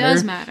does matter. It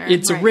does matter.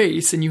 It's right. a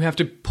race, and you have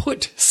to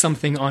put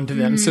something onto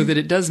them so that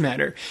it does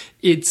matter.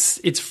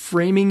 It's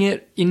framing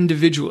it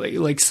individually.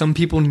 Like, some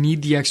people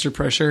need the extra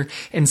pressure,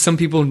 and some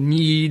people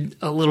need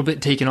a little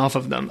bit taken off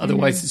of them.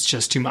 Otherwise, it's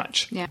just too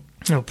much. Yeah.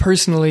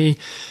 Personally,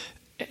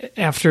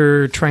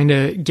 after trying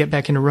to get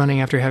back into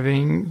running after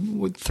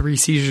having 3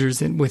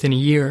 seizures within a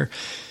year,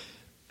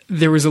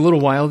 there was a little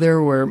while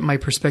there where my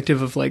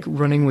perspective of like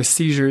running with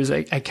seizures,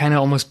 I kind of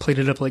almost played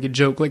it up like a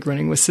joke, like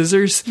running with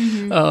scissors.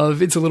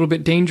 Of it's a little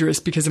bit dangerous,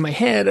 because in my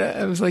head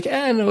I was like,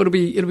 no, it'll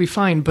be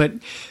fine. But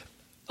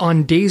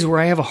on days where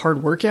I have a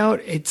hard workout,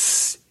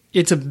 it's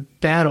a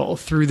battle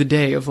through the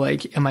day of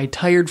like, am I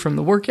tired from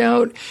the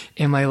workout?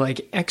 Am I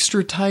like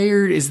extra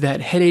tired? Is that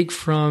headache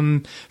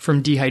from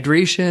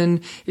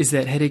dehydration? Is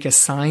that headache a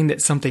sign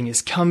that something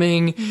is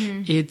coming?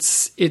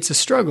 It's a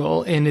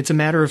struggle, and it's a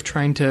matter of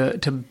trying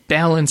to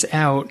balance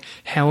out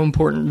how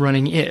important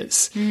running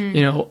is.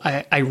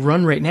 I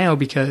run right now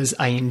because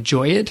I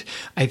enjoy it.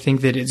 I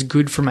think that it's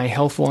good for my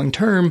health long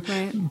term,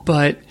 Right.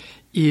 but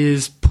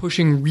is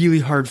pushing really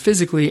hard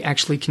physically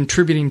actually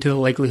contributing to the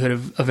likelihood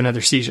of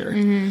another seizure?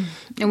 And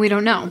we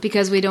don't know,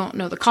 because we don't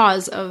know the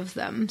cause of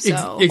them.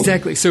 So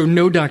Exactly. So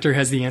no doctor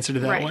has the answer to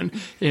that Right. one.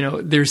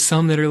 There's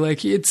some that are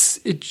like,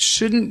 it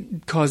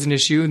shouldn't cause an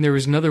issue. And there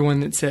was another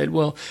one that said,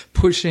 well,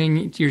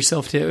 pushing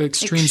yourself to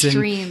extremes.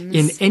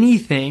 In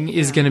anything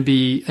is going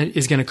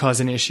to cause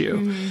an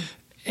issue.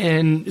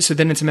 And so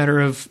then it's a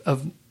matter of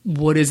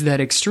what is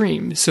that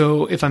extreme?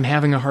 So if I'm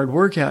having a hard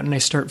workout and I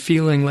start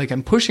feeling like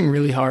I'm pushing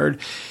really hard,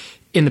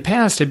 in the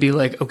past I'd be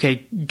like, okay,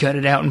 gut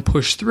it out and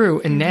push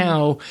through. And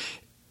now,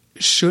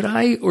 should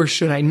I or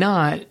should I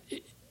not?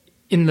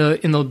 In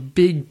the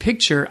big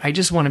picture, I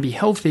just want to be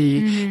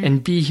healthy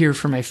and be here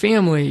for my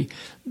family.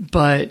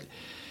 But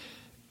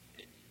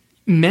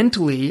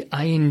mentally,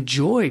 I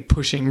enjoy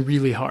pushing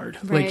really hard.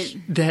 Right.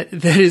 Like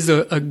that is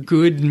a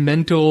good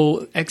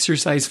mental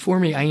exercise for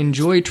me. I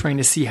enjoy trying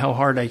to see how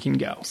hard I can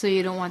go. So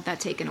you don't want that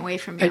taken away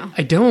from you.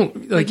 I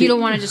don't like you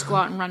don't want to just go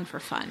out and run for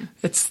fun.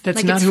 That's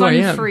like not it's who fun I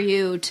am. for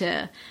you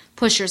to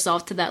push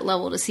yourself to that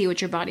level to see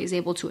what your body is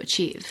able to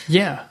achieve.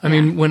 Yeah. I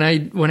mean, when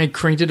I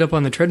cranked it up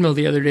on the treadmill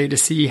the other day to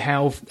see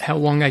how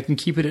long I can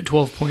keep it at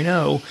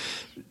 12.0,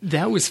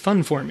 that was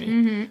fun for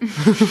me.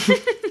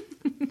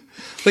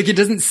 Like, it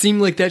doesn't seem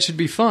like that should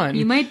be fun.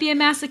 You might be a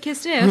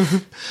masochist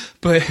if.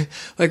 But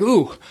like,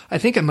 I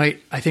think I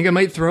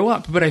might throw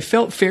up. But I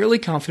felt fairly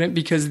confident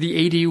because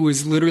the AD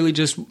was literally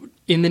just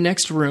in the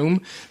next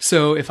room.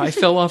 So if I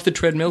fell off the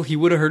treadmill, he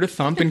would have heard a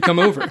thump and come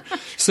over.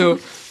 So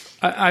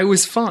I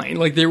was fine.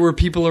 Like, there were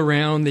people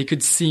around, they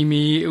could see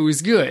me. It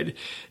was good.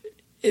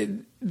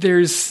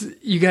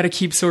 You got to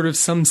keep sort of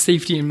some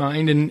safety in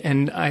mind,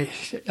 and I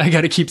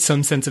got to keep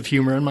some sense of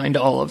humor in mind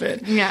to all of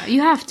it. Yeah,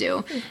 you have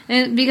to.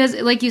 And because,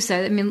 like you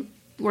said, I mean,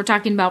 we're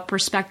talking about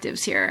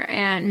perspectives here,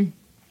 and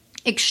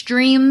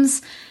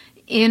extremes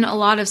in a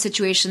lot of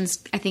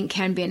situations, I think,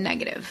 can be a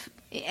negative.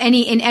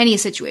 In any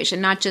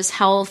situation, not just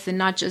health and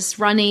not just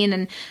running.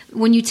 And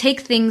when you take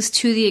things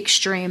to the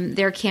extreme,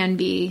 there can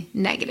be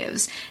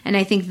negatives. And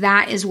I think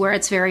that is where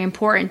it's very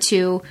important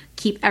to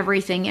keep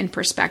everything in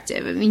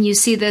perspective. I mean, you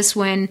see this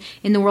when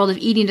in the world of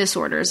eating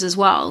disorders as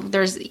well.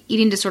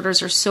 Eating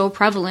disorders are so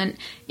prevalent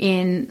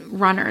in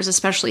runners,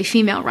 especially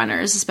female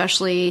runners,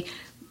 especially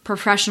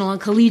professional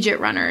and collegiate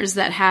runners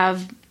that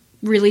have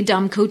really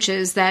dumb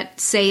coaches that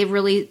say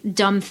really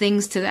dumb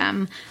things to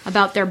them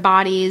about their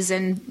bodies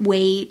and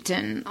weight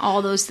and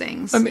all those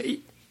things.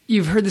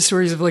 You've heard the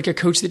stories of like a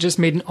coach that just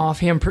made an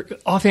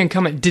offhand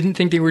comment, didn't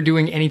think they were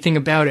doing anything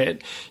about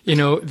it. You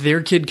know,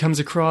 their kid comes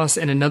across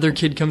and another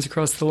kid comes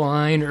across the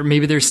line, or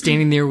maybe they're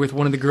standing there with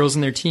one of the girls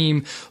on their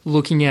team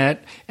looking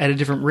at a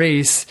different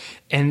race,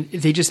 and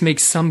they just make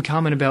some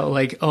comment about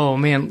like, oh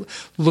man,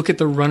 look at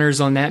the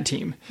runners on that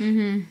team.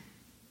 Mm-hmm.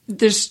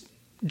 There's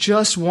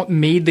just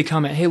made the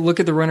comment, hey, look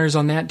at the runners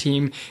on that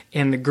team,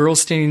 and the girl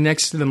standing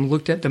next to them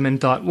looked at them and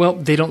thought, well,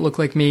 they don't look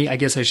like me. I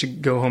guess I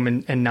should go home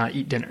and not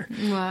eat dinner.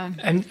 Wow.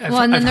 And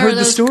I've heard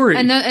the story.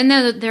 And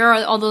then there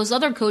are all those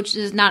other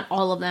coaches, not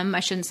all of them, I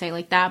shouldn't say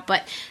like that,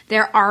 but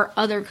there are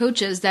other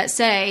coaches that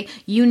say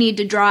you need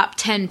to drop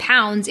 10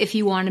 pounds if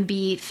you want to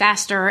be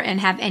faster and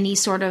have any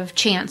sort of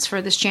chance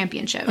for this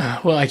championship.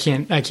 Well, I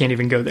can't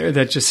even go there.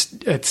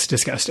 It's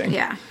disgusting.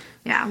 Yeah.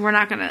 Yeah, we're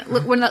not gonna.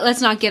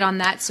 Let's not get on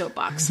that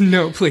soapbox.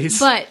 No,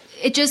 please. But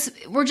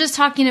we're just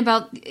talking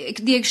about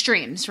the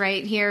extremes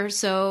right here.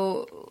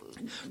 So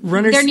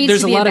runners, there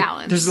needs to be a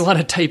balance. There's a lot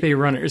of type A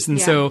runners,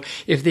 and so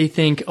if they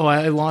think, oh,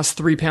 I lost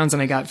 3 pounds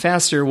and I got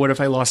faster, what if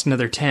I lost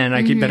another 10?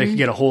 I could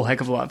get a whole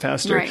heck of a lot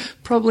faster. Right.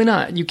 Probably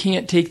not. You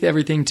can't take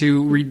everything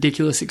to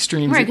ridiculous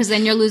extremes. Right, because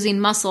then you're losing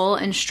muscle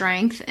and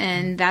strength,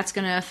 and that's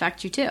going to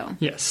affect you too.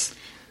 Yes.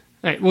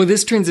 All right. Well,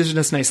 this transitioned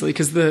us nicely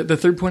because the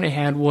third point I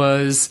had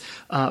was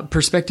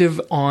perspective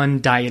on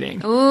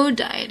dieting. Oh,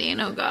 dieting.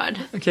 Oh, God.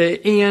 Okay.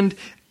 And,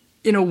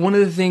 you know, one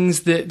of the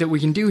things that we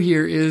can do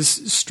here is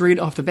straight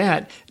off the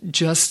bat,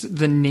 just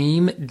the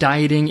name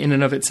dieting in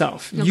and of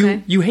itself.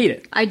 Okay. You hate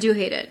it. I do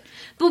hate it.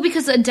 Well,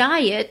 because a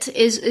diet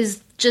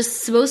is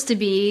just supposed to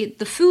be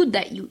the food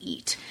that you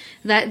eat.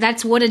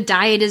 That's what a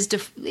diet is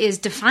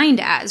defined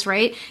as,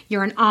 right?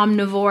 You're an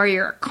omnivore,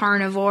 you're a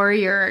carnivore,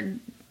 you're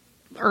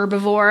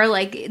herbivore.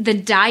 Like the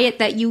diet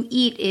that you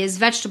eat is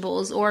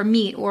vegetables or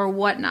meat or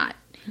whatnot.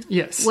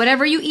 Yes.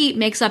 Whatever you eat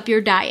makes up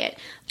your diet.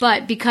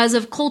 But because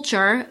of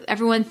culture,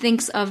 everyone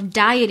thinks of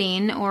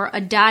dieting or a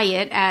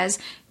diet as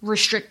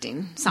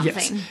restricting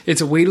something. Yes.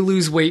 It's a way to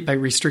lose weight by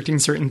restricting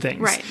certain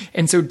things. Right.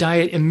 And so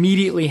diet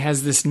immediately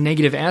has this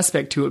negative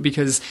aspect to it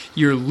because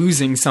you're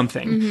losing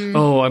something. Mm-hmm.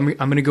 Oh, I'm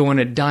going to go on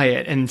a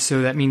diet, and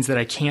so that means that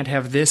I can't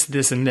have this,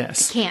 this, and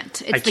this.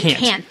 Can't. It's I the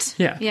can't.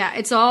 Yeah. Yeah.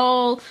 It's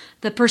all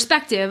the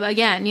perspective.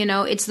 Again, you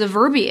know, it's the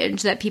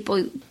verbiage that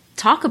people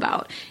talk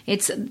about.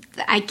 It's,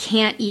 I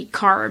can't eat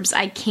carbs.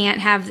 I can't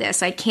have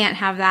this. I can't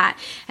have that.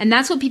 And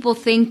that's what people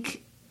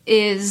think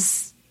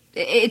is,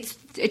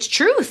 it's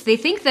truth. They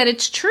think that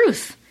it's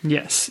truth.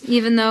 Yes.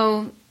 Even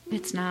though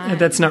it's not.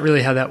 That's not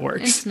really how that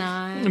works. It's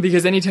not.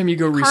 Because anytime you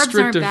go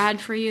restrictive. Carbs aren't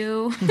bad for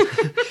you.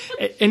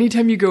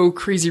 Anytime you go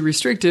crazy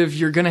restrictive,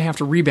 you're going to have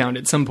to rebound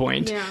at some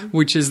point. Yeah.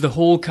 Which is the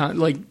whole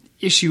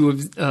issue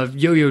of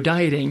yo-yo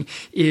dieting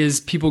is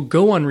people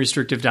go on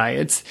restrictive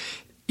diets.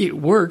 It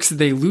works.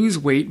 They lose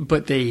weight,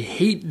 but they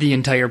hate the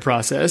entire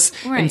process.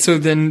 Right. And so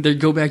then they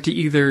go back to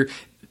either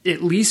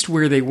at least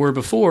where they were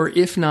before,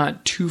 if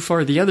not too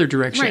far the other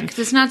direction. Right, because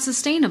it's not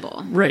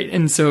sustainable. Right.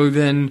 And so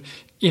then,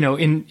 you know,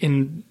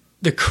 in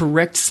the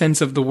correct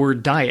sense of the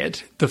word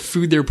diet, the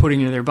food they're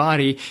putting into their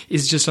body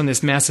is just on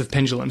this massive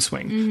pendulum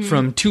swing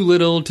from too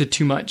little to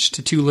too much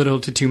to too little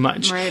to too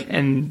much. Right.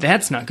 And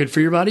that's not good for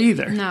your body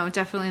either. No,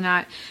 definitely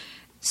not.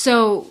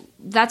 So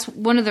that's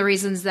one of the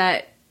reasons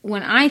that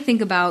when I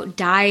think about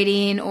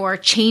dieting or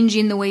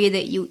changing the way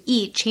that you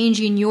eat,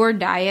 changing your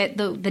diet,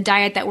 the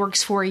diet that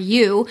works for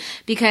you,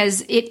 because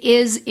it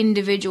is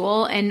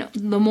individual, and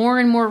the more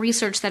and more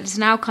research that is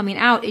now coming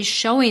out is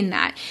showing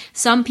that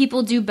some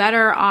people do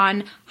better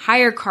on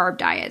higher carb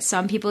diets.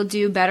 Some people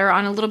do better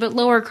on a little bit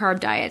lower carb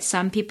diets.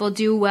 Some people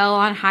do well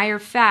on higher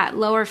fat,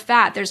 lower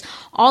fat. There's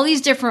all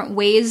these different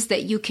ways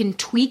that you can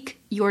tweak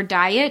your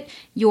diet,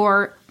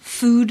 your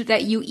food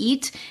that you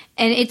eat,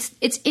 and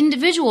it's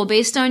individual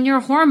based on your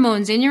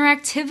hormones and your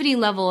activity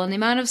level and the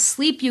amount of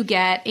sleep you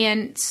get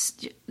and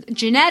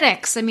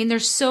genetics. I mean,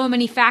 there's so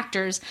many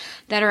factors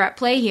that are at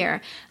play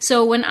here.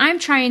 So when I'm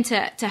trying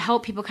to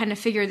help people kind of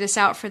figure this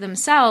out for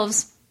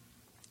themselves,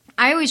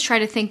 I always try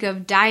to think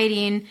of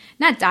dieting,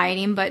 not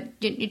dieting,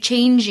 but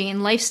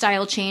changing,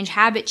 lifestyle change,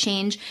 habit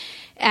change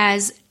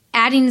as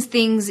adding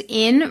things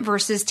in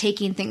versus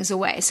taking things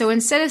away. So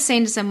instead of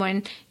saying to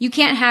someone, you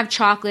can't have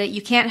chocolate,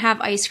 you can't have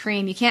ice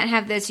cream, you can't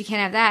have this, you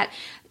can't have that,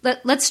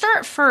 let's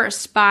start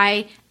first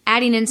by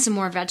adding in some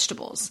more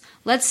vegetables.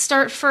 Let's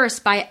start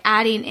first by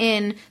adding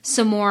in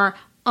some more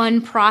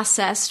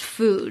unprocessed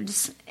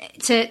foods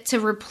to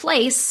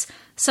replace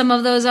some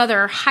of those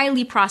other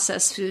highly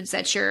processed foods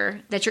that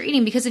you're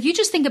eating. Because if you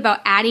just think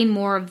about adding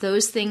more of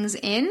those things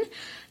in,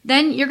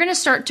 then you're going to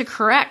start to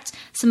correct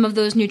some of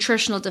those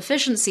nutritional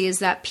deficiencies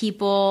that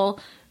people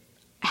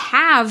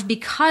have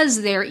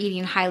because they're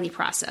eating highly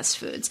processed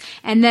foods.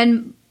 And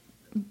then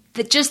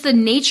just the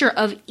nature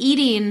of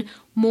eating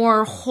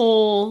more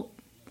whole,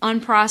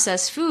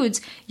 unprocessed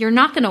foods, you're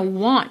not going to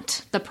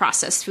want the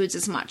processed foods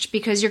as much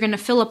because you're going to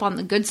fill up on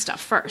the good stuff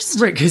first.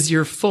 Right, because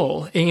you're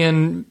full.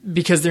 And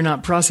because they're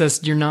not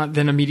processed, you're not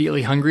then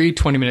immediately hungry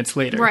 20 minutes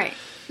later. Right.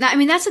 I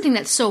mean, that's the thing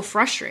that's so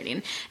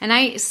frustrating. And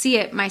I see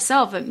it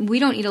myself. We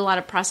don't eat a lot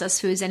of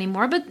processed foods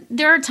anymore, but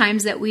there are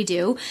times that we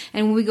do.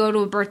 And when we go to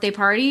a birthday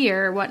party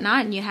or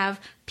whatnot and you have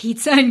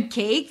pizza and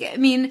cake, I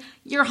mean,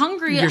 you're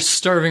hungry. You're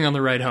starving on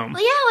the ride home.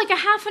 Yeah, like a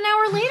half an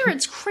hour later.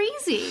 It's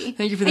crazy.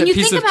 Thank you for that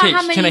piece of cake.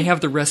 Can I have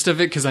the rest of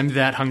it? Because I'm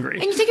that hungry.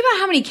 And you think about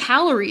how many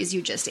calories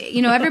you just ate.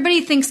 You know, everybody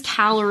thinks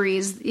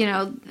calories, you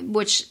know,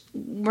 which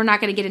we're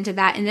not going to get into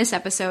that in this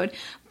episode.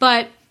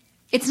 But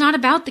it's not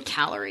about the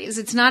calories.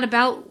 It's not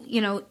about,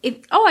 you know,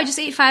 I just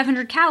ate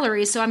 500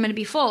 calories, so I'm going to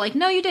be full. Like,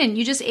 no, you didn't.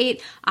 You just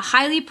ate a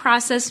highly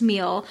processed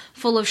meal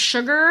full of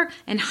sugar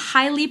and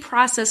highly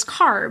processed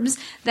carbs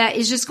that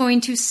is just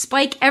going to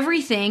spike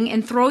everything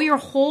and throw your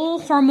whole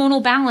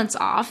hormonal balance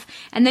off.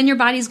 And then your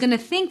body's going to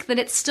think that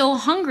it's still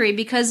hungry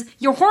because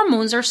your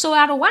hormones are so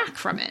out of whack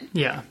from it.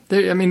 Yeah.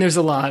 There's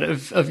a lot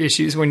of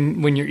issues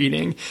when you're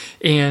eating.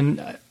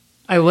 And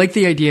I like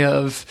the idea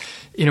of,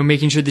 you know,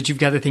 making sure that you've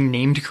got the thing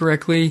named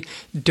correctly.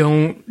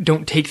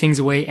 Don't take things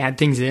away, add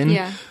things in.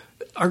 Yeah.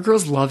 Our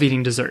girls love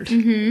eating dessert,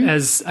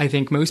 as I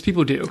think most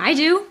people do. I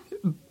do.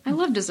 I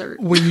love dessert.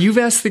 When you've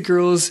asked the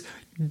girls,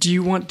 do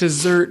you want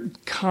dessert,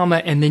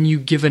 and then you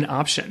give an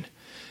option.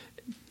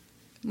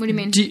 What do you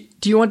mean? Do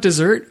you want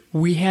dessert?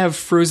 We have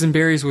frozen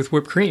berries with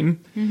whipped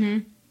cream. Mm-hmm.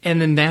 And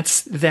then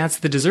that's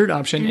the dessert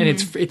option. Mm-hmm.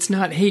 And it's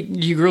not, hey,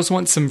 do you girls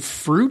want some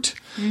fruit?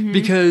 Mm-hmm.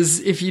 Because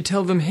if you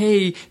tell them,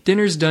 hey,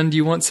 dinner's done, do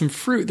you want some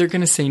fruit? They're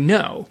going to say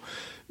no.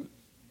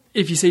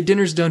 If you say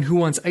dinner's done, who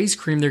wants ice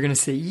cream? They're going to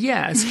say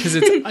yes, because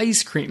it's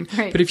ice cream.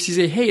 Right. But if you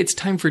say, hey, it's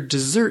time for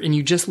dessert, and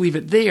you just leave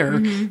it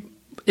there,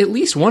 at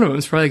least one of them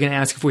is probably going to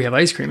ask if we have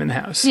ice cream in the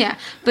house. Yeah,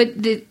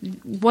 but the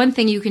one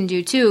thing you can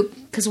do too,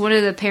 because one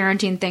of the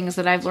parenting things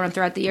that I've learned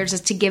throughout the years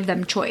is to give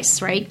them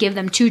choice, right? Give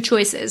them two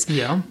choices.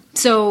 Yeah.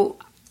 So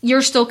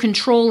you're still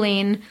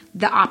controlling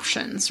the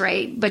options,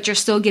 right? But you're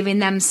still giving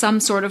them some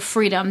sort of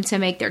freedom to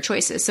make their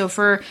choices. So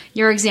for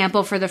your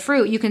example, for the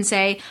fruit, you can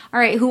say, all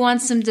right, who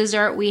wants some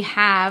dessert? We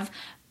have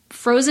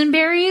frozen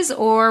berries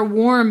or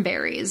warm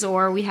berries,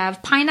 or we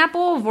have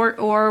pineapple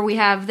or we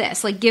have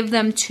this. Like, give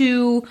them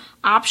two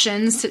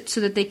options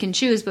so that they can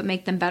choose, but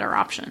make them better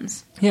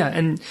options. Yeah,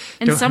 and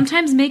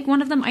sometimes make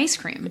one of them ice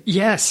cream.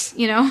 Yes.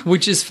 You know?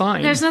 Which is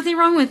fine. There's nothing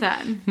wrong with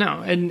that.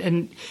 No,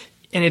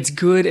 and it's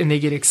good, and they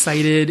get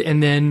excited,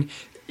 and then,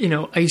 you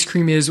know, ice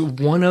cream is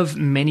one of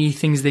many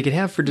things they could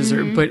have for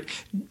dessert, but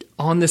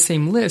on the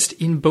same list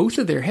in both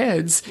of their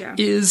heads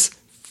is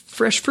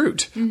fresh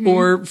fruit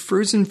or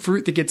frozen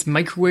fruit that gets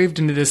microwaved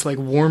into this like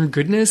warm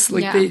goodness.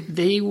 Like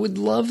they would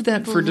love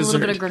that for dessert. A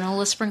little bit of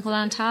granola sprinkled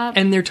on top.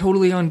 And they're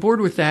totally on board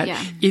with that.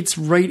 Yeah. It's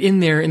right in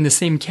there in the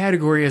same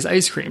category as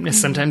ice cream. Now,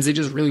 sometimes they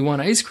just really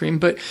want ice cream,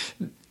 but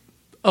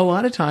a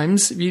lot of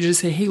times, if you just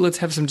say, hey, let's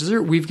have some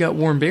dessert, we've got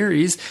warm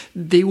berries,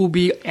 they will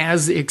be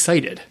as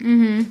excited.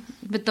 Mm-hmm.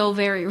 But they'll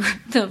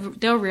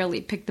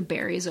rarely pick the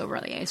berries over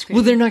the ice cream.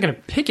 Well, they're not going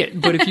to pick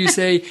it. But if you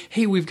say,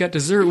 hey, we've got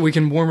dessert, we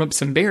can warm up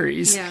some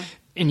berries,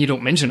 and you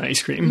don't mention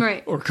ice cream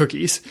or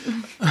cookies,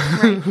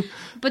 right.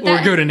 But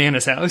or go to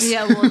Nana's house.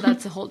 Yeah, well,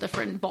 that's a whole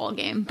different ball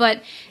game.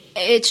 But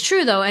it's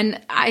true, though.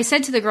 And I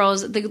said to the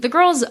girls, the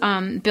girls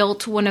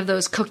built one of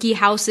those cookie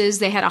houses.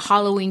 They had a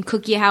Halloween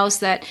cookie house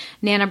that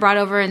Nana brought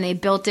over, and they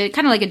built it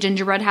kind of like a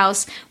gingerbread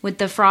house with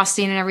the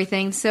frosting and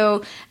everything.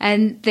 So,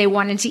 and they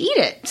wanted to eat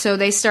it. So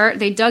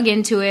they dug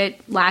into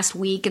it last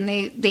week, and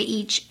they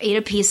each ate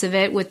a piece of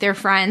it with their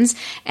friends.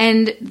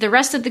 And the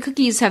rest of the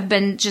cookies have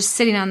been just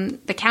sitting on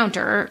the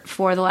counter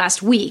for the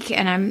last week,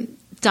 and I'm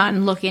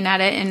done looking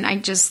at it, and I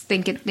just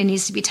think it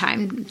needs to be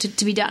time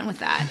to be done with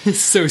that. It's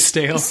so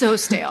stale. So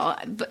stale.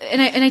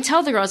 And I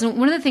tell the girls, and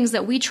one of the things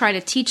that we try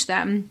to teach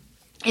them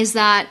is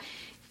that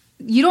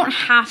you don't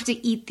have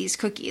to eat these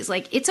cookies.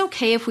 Like, it's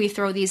okay if we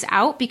throw these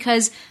out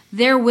because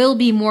there will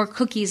be more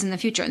cookies in the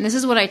future. And this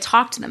is what I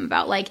talk to them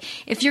about. Like,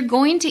 if you're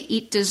going to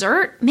eat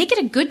dessert, make it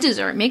a good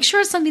dessert. Make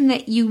sure it's something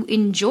that you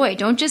enjoy.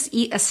 Don't just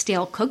eat a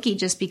stale cookie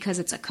just because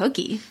it's a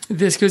cookie.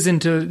 This goes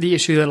into the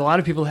issue that a lot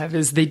of people have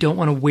is they don't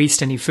want to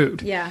waste any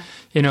food. Yeah.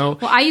 You know?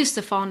 Well, I used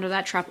to fall into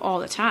that trap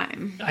all the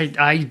time.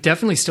 I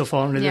definitely still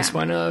fall into this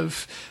one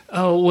of,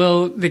 oh,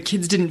 well, the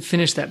kids didn't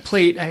finish that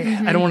plate.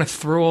 I don't want to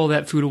throw all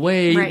that food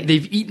away. Right.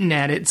 They've eaten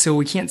eaten at it, so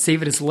we can't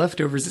save it as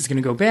leftovers. It's going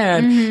to go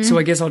bad. So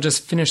I guess I'll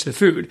just finish the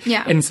food.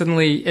 Yeah. And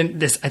suddenly,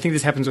 I think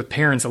this happens with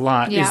parents a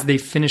lot, Yeah. is they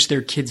finish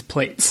their kids'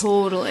 plates.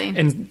 Totally.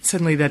 And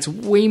suddenly that's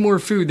way more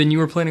food than you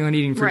were planning on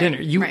eating for Right,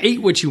 dinner. You right.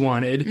 ate what you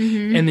wanted,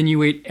 and then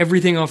you ate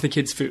everything off the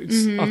kids'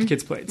 foods, off the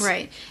kids' plates.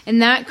 Right.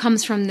 And that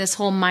comes from this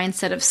whole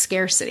mindset of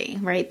scarcity,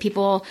 right?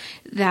 People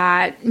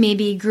that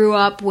maybe grew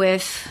up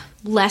with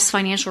less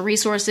financial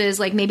resources,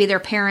 like maybe their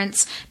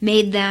parents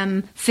made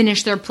them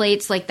finish their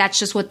plates, like that's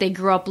just what they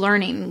grew up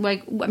learning.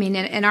 Like, I mean,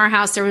 in our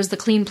house there was the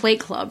clean plate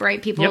club, right?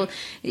 People, Yep.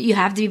 you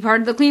have to be part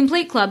of the clean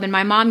plate club. And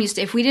my mom used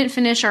to, if we didn't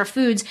finish our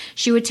foods,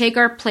 she would take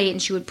our plate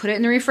and she would put it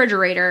in the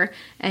refrigerator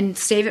and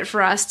save it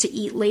for us to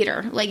eat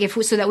later. Like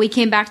so that we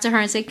came back to her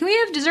and said, "Can we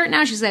have dessert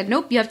now?" She said,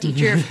 "Nope, you have to eat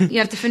you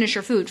have to finish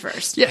your food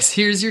first." Yes,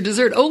 here's your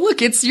dessert. Oh,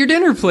 look, it's your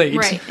dinner plate.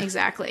 Right,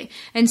 exactly.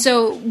 And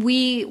so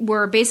we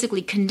were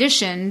basically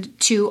conditioned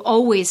to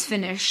always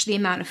finish the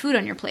amount of food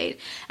on your plate.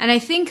 And I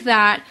think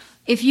that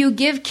if you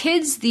give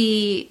kids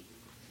the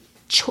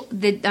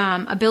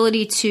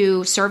ability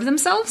to serve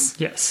themselves,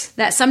 Yes.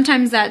 that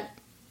sometimes that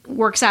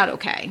works out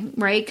okay,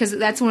 right? Because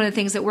that's one of the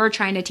things that we're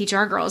trying to teach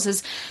our girls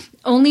is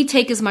only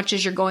take as much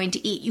as you're going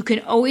to eat. You can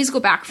always go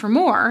back for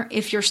more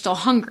if you're still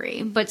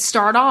hungry, but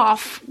start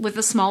off with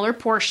a smaller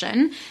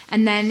portion.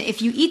 And then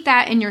if you eat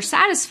that and you're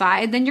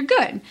satisfied, then you're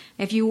good.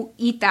 If you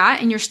eat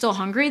that and you're still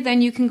hungry,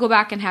 then you can go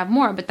back and have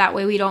more. But that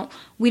way we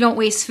don't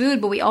waste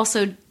food, but we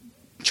also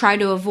try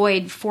to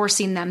avoid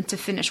forcing them to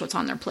finish what's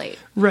on their plate.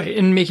 Right,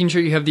 and making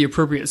sure you have the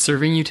appropriate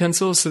serving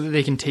utensils so that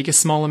they can take a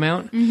small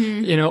amount.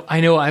 You know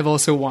I've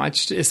also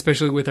watched,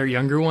 especially with our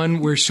younger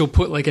one, where she'll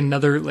put like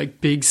another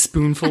like big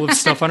spoonful of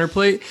stuff on her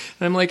plate,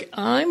 and I'm like,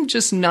 I'm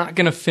just not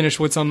going to finish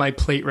what's on my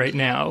plate right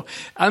now.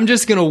 I'm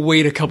just going to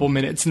wait a couple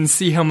minutes and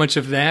see how much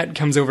of that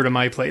comes over to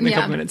my plate in a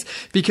couple minutes,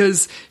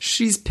 because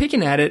she's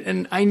picking at it,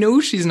 and I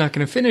know she's not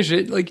going to finish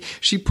it. Like,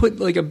 she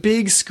put like a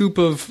big scoop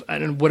of, I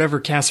don't know,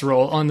 whatever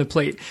casserole on the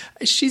plate.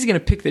 She's going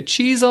to pick the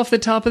cheese off the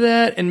top of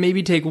that and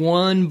maybe take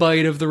one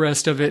bite of the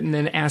rest of it and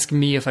then ask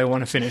me if I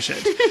want to finish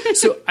it.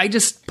 So I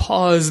just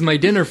pause my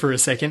dinner for a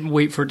second,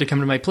 wait for it to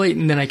come to my plate,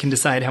 and then I can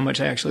decide how much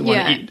I actually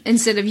want to eat.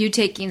 Instead of you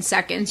taking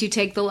seconds, you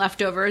take the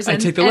leftovers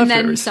and, take the and then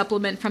leftovers.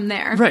 supplement from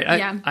there. Right.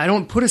 Yeah. I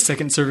don't put a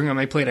second serving on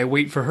my plate. I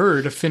wait for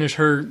her to finish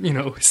her,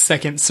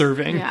 second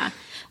serving. Yeah.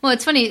 Well,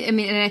 it's funny. I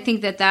mean, and I think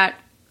that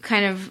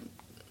kind of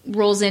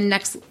rolls in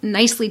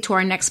nicely to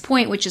our next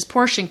point, which is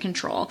portion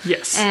control.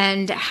 Yes.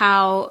 And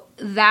how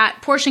that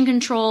portion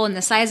control and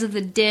the size of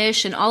the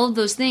dish and all of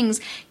those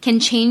things can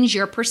change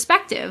your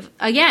perspective.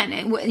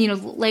 Again,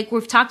 like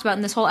we've talked about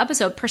in this whole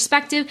episode,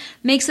 perspective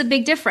makes a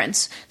big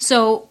difference.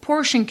 So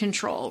portion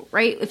control,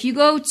 right? If you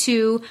go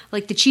to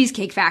like the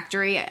Cheesecake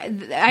Factory,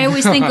 I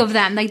always think of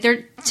them. Like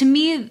to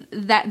me,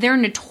 that they're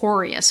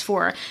notorious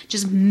for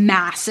just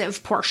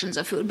massive portions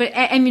of food. But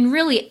I mean,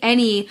 really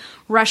any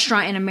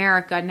restaurant in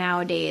America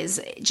nowadays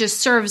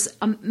just serves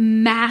a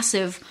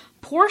massive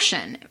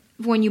portion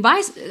when you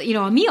buy,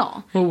 a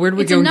meal. Well, where did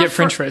we go and get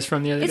French fries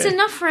from the other day? It's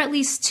enough for at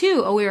least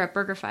two. Oh, we were at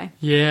BurgerFi.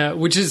 Yeah,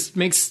 which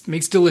makes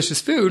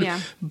delicious food. Yeah.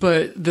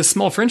 But the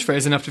small French fry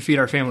is enough to feed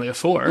our family of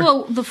 4.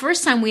 Well, the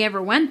first time we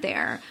ever went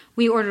there,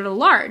 we ordered a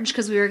large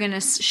because we were going to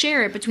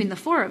share it between the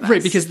 4 of us.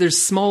 Right, because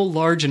there's small,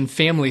 large, and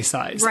family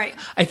size. Right.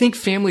 I think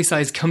family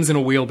size comes in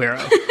a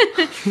wheelbarrow.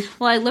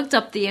 Well, I looked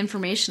up the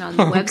information on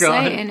the website,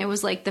 God. and it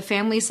was like the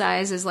family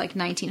size is like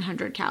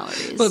 1,900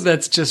 calories. Well,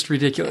 that's just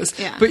ridiculous.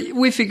 Yeah. But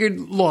we figured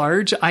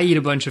large. I eat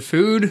a bunch of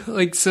food,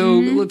 so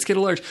let's get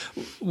a large.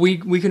 We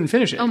couldn't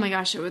finish it. Oh my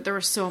gosh, there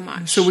was so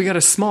much. So we got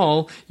a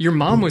small. Your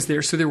mom was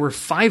there, so there were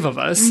 5 of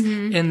us,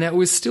 and that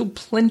was still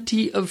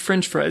plenty of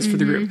French fries for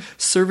the group.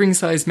 Serving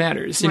size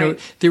matters. You know,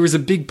 there was a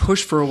big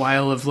push for a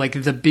while of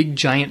like the big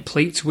giant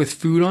plates with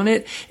food on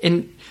it,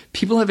 and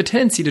people have a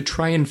tendency to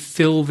try and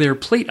fill their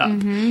plate up.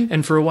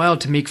 And for a while,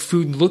 to make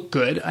food look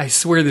good, I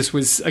swear this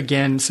was,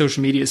 again,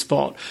 social media's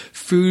fault.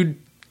 Food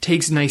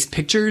takes nice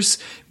pictures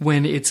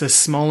when it's a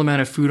small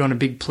amount of food on a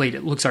big plate.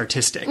 It looks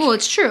artistic. Well,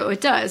 it's true.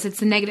 It does. It's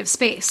the negative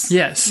space.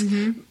 Yes.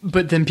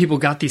 But then people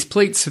got these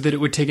plates so that it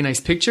would take a nice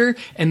picture,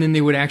 and then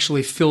they would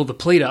actually fill the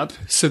plate up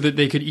so that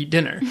they could eat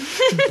dinner.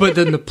 But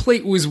then the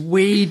plate was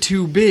way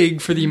too big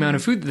for the amount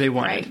of food that they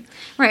wanted.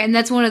 Right. And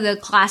that's one of the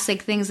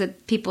classic things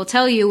that people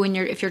tell you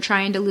if you're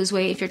trying to lose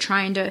weight, if you're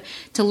trying to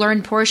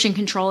learn portion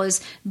control, is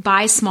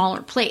buy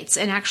smaller plates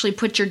and actually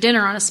put your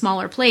dinner on a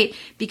smaller plate,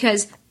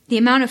 because the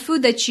amount of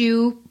food that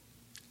you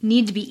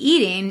need to be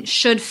eating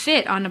should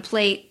fit on a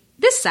plate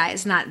this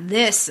size, not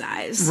this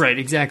size. Right,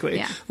 exactly.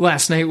 Yeah.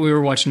 Last night we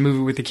were watching a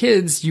movie with the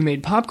kids. You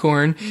made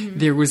popcorn.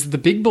 There was the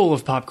big bowl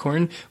of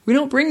popcorn. We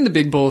don't bring the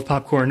big bowl of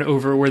popcorn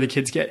over where the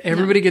kids get.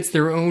 Everybody gets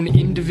their own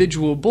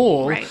individual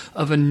bowl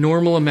of a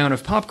normal amount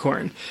of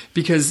popcorn.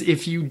 Because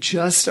if you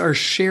just are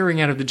sharing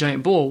out of the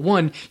giant bowl,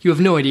 1, you have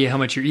no idea how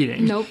much you're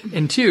eating. Nope.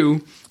 And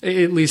 2,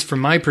 at least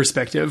from my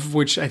perspective,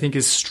 which I think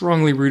is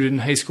strongly rooted in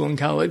high school and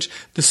college,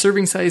 the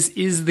serving size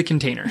is the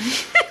container.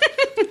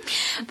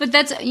 But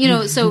that's,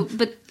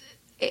 but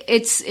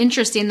it's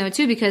interesting though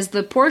too, because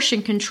the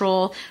portion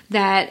control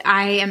that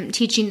I am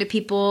teaching to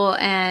people,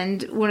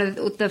 and one of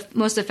the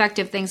most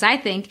effective things I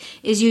think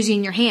is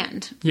using your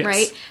hand, Yes.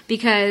 right?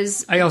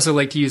 Because I also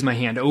like to use my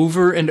hand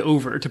over and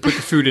over to put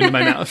the food into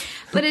my mouth.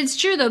 but it's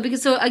true though,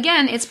 because so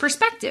again, it's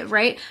perspective,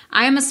 right?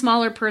 I am a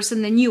smaller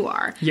person than you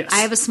are. Yes. I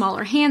have a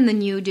smaller hand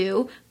than you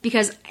do,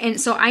 and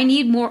so I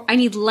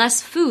need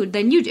less food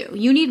than you do.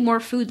 You need more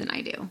food than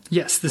I do.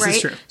 Yes, this right?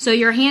 is true. So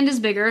your hand is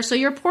bigger, so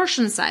your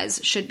portion size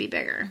should be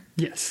bigger.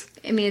 Yes.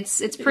 I mean,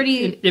 it's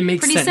pretty It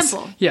makes pretty sense.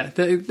 simple. Yeah,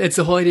 it's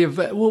the whole idea of,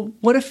 well,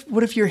 what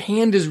if your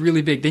hand is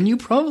really big? Then you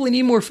probably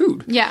need more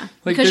food. Yeah, Like,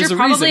 because there's you're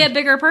a probably reason. a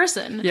bigger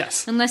person.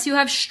 Yes. Unless you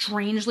have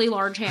strangely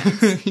large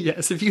hands.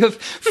 Yes, if you have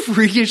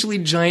freakishly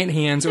giant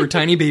hands or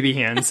tiny baby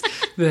hands,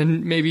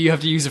 then maybe you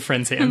have to use a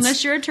friend's hands.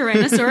 Unless you're a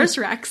Tyrannosaurus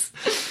Rex.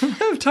 I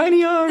have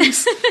tiny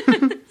arms.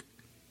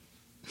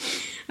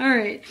 All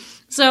right.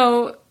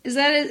 So is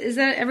that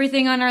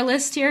everything on our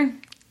list here?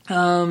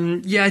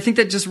 Yeah, I think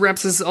that just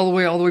wraps us all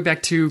the way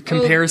back to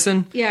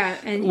comparison. Yeah,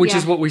 and Which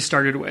is what we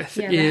started with,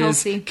 Yeah, the is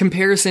healthy.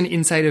 comparison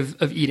inside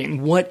of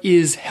eating. What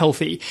is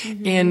healthy?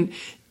 Mm-hmm. And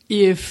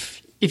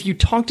if you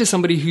talk to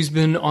somebody who's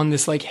been on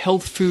this like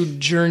health food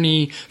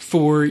journey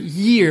for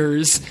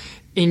years,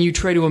 and you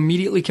try to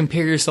immediately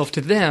compare yourself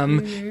to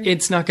them,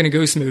 it's not going to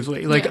go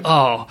smoothly. Like,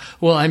 oh,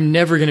 well, I'm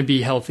never going to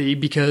be healthy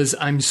because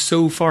I'm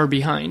so far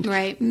behind.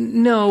 Right.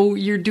 No,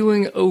 you're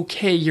doing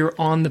okay. You're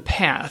on the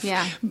path.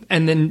 Yeah.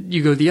 And then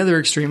you go the other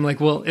extreme,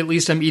 like, well, at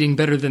least I'm eating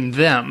better than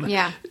them.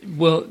 Yeah.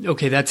 Well,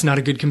 okay, that's not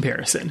a good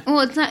comparison. Well,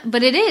 it's not,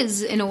 but it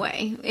is in a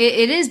way.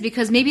 It is,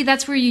 because maybe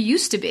that's where you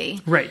used to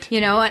be. Right. You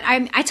know,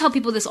 and I tell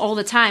people this all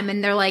the time,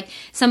 and they're like,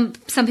 some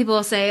people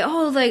will say,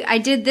 oh, like I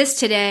did this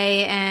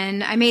today,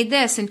 and I made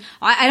this, and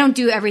I don't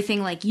do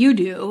everything like you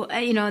do,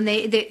 you know,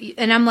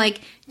 and I'm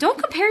like,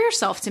 don't compare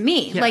yourself to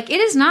me. Yeah. Like,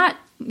 it is not,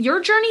 your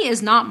journey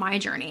is not my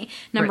journey,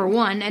 number Right.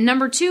 one. And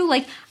number two,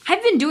 like,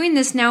 I've been doing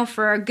this now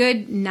for a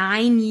good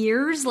 9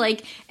 years,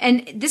 like,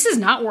 and this is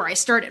not where I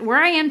started. Where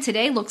I am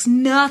today looks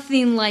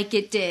nothing like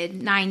it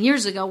did 9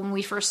 years ago when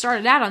we first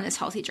started out on this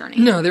healthy journey.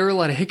 No, there were a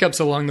lot of hiccups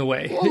along the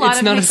way. A lot It's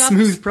of not hiccups. a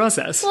smooth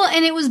process. Well,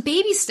 and it was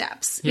baby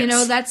steps. You Yes.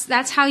 know,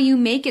 that's how you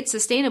make it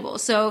sustainable.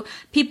 So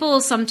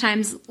people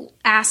sometimes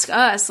ask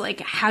us, like,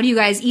 how do you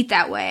guys eat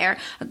that way? Or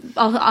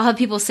I'll have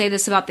people say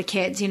this about the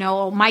kids, you know,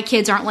 well, my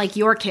kids aren't like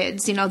your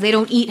kids. You know, they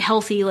don't eat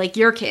healthy like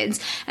your kids.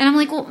 And I'm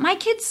like, well, my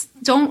kids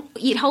don't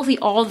eat healthy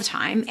all the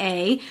time,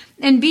 A.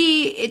 And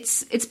B,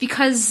 it's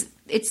because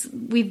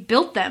we've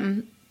built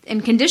them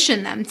and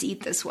condition them to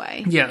eat this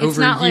way. Yeah, It's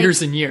over not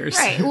years and years.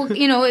 Right. Well,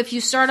 you know, if you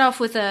start off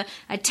with a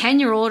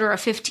 10-year-old or a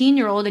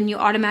 15-year-old and you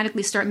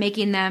automatically start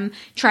making them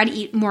try to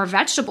eat more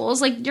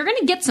vegetables, like, you're going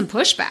to get some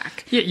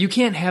pushback. Yeah, you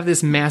can't have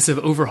this massive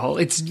overhaul.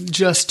 It's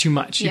just too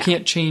much. You Yeah.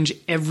 can't change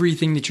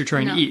everything that you're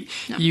trying No, to eat.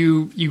 no.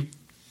 You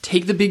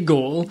take the big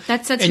goal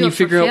That sets and you you up for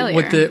figure out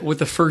failure. what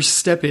the first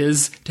step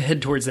is to head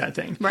towards that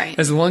thing. Right.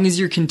 As long as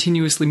you're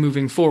continuously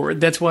moving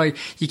forward. That's why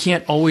you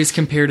can't always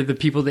compare to the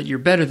people that you're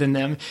better than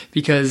them,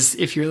 because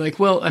if you're like,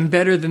 well, I'm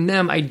better than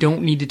them, I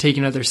don't need to take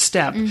another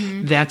step,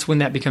 that's when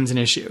that becomes an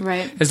issue.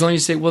 Right. As long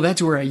as you say, well,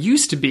 that's where I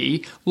used to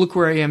be, look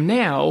where I am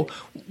now,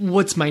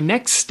 what's my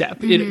next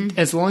step?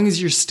 As long as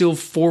you're still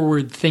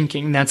forward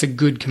thinking, that's a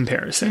good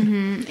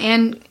comparison.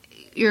 And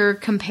you're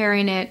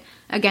comparing it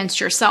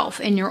against yourself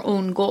and your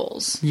own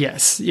goals.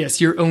 Yes,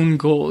 your own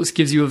goals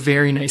gives you a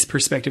very nice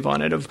perspective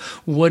on it of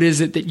what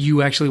is it that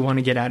you actually want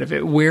to get out of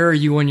it? Where are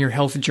you on your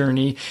health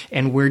journey,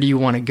 and where do you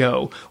want to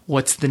go?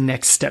 What's the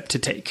next step to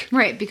take?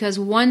 Right, because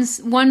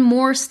one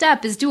more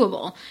step is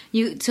doable.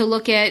 To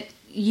look at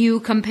you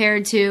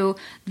compared to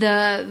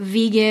the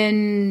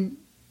vegan,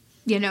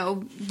 you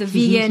know, the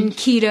vegan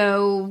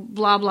keto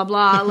blah blah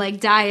blah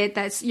like diet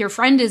that's your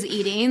friend is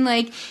eating,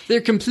 like,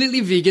 They're completely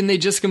vegan. They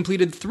just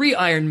completed 3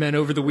 Ironmen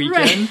over the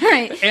weekend.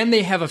 Right. And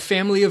they have a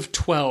family of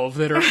 12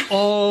 that are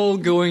all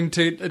going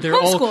to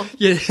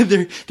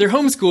Homeschool. they're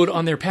homeschooled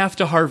on their path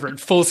to Harvard,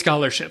 full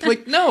scholarship.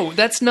 Like, no,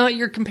 that's not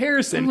your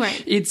comparison.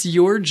 Right. It's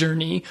your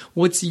journey.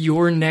 What's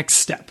your next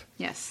step?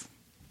 yes.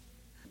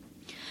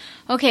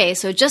 Okay,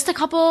 so just a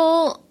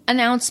couple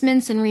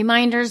announcements and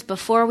reminders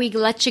before we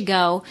let you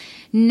go.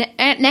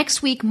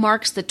 Next week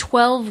marks the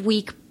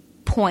 12-week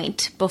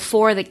point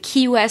before the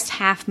Key West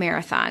Half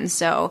Marathon.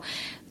 So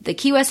the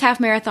Key West Half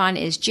Marathon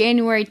is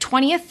January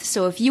 20th.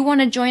 So if you want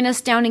to join us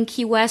down in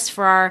Key West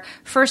for our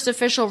first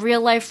official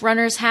Real Life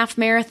Runners Half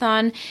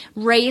Marathon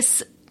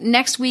race,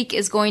 next week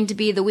is going to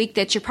be the week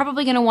that you're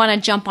probably going to want to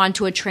jump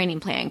onto a training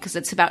plan, because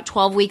it's about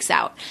 12 weeks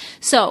out.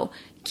 So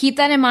keep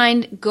that in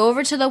mind. Go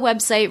over to the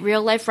website,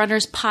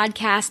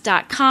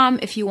 realliferunnerspodcast.com,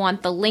 if you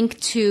want the link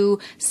to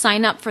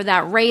sign up for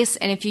that race.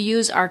 And if you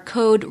use our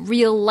code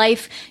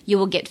REALLIFE, you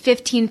will get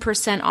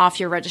 15% off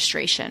your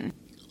registration.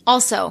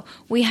 Also,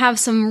 we have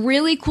some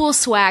really cool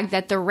swag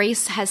that the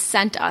race has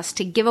sent us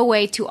to give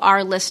away to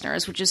our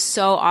listeners, which is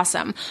so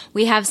awesome.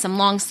 We have some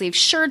long sleeve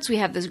shirts. We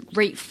have this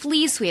great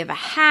fleece. We have a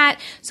hat.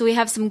 So we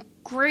have some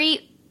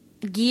great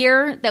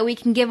gear that we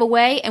can give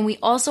away, and we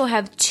also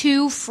have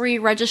 2 free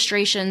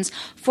registrations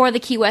for the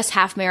Key West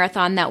Half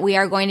Marathon that we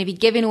are going to be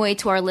giving away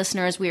to our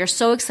listeners. We are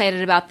so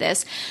excited about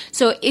this.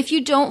 So if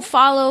you don't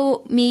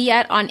follow me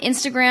yet on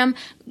Instagram,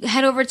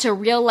 head over to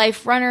Real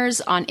Life Runners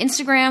on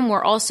Instagram.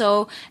 We're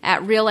also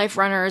at Real Life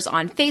Runners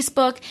on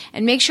Facebook,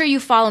 and make sure you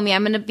follow me.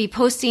 I'm going to be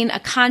posting a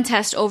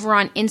contest over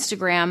on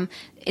Instagram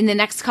in the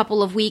next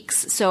couple of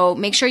weeks, so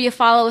make sure you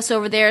follow us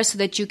over there so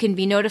that you can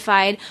be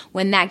notified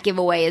when that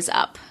giveaway is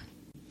up.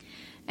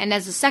 And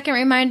as a second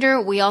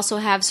reminder, we also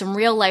have some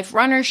Real Life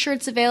Runner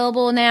shirts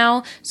available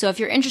now. So if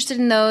you're interested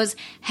in those,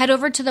 head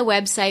over to the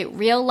website,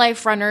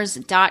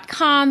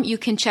 realliferunners.com. You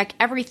can check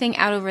everything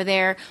out over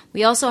there.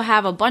 We also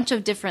have a bunch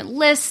of different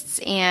lists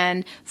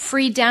and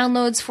free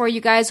downloads for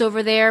you guys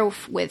over there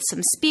with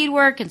some speed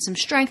work and some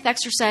strength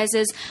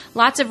exercises.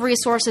 Lots of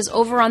resources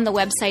over on the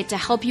website to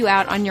help you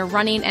out on your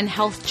running and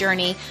health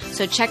journey.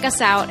 So check us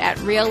out at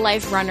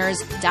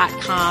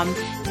realliferunners.com.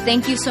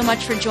 Thank you so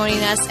much for joining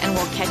us, and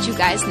we'll catch you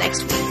guys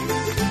next week.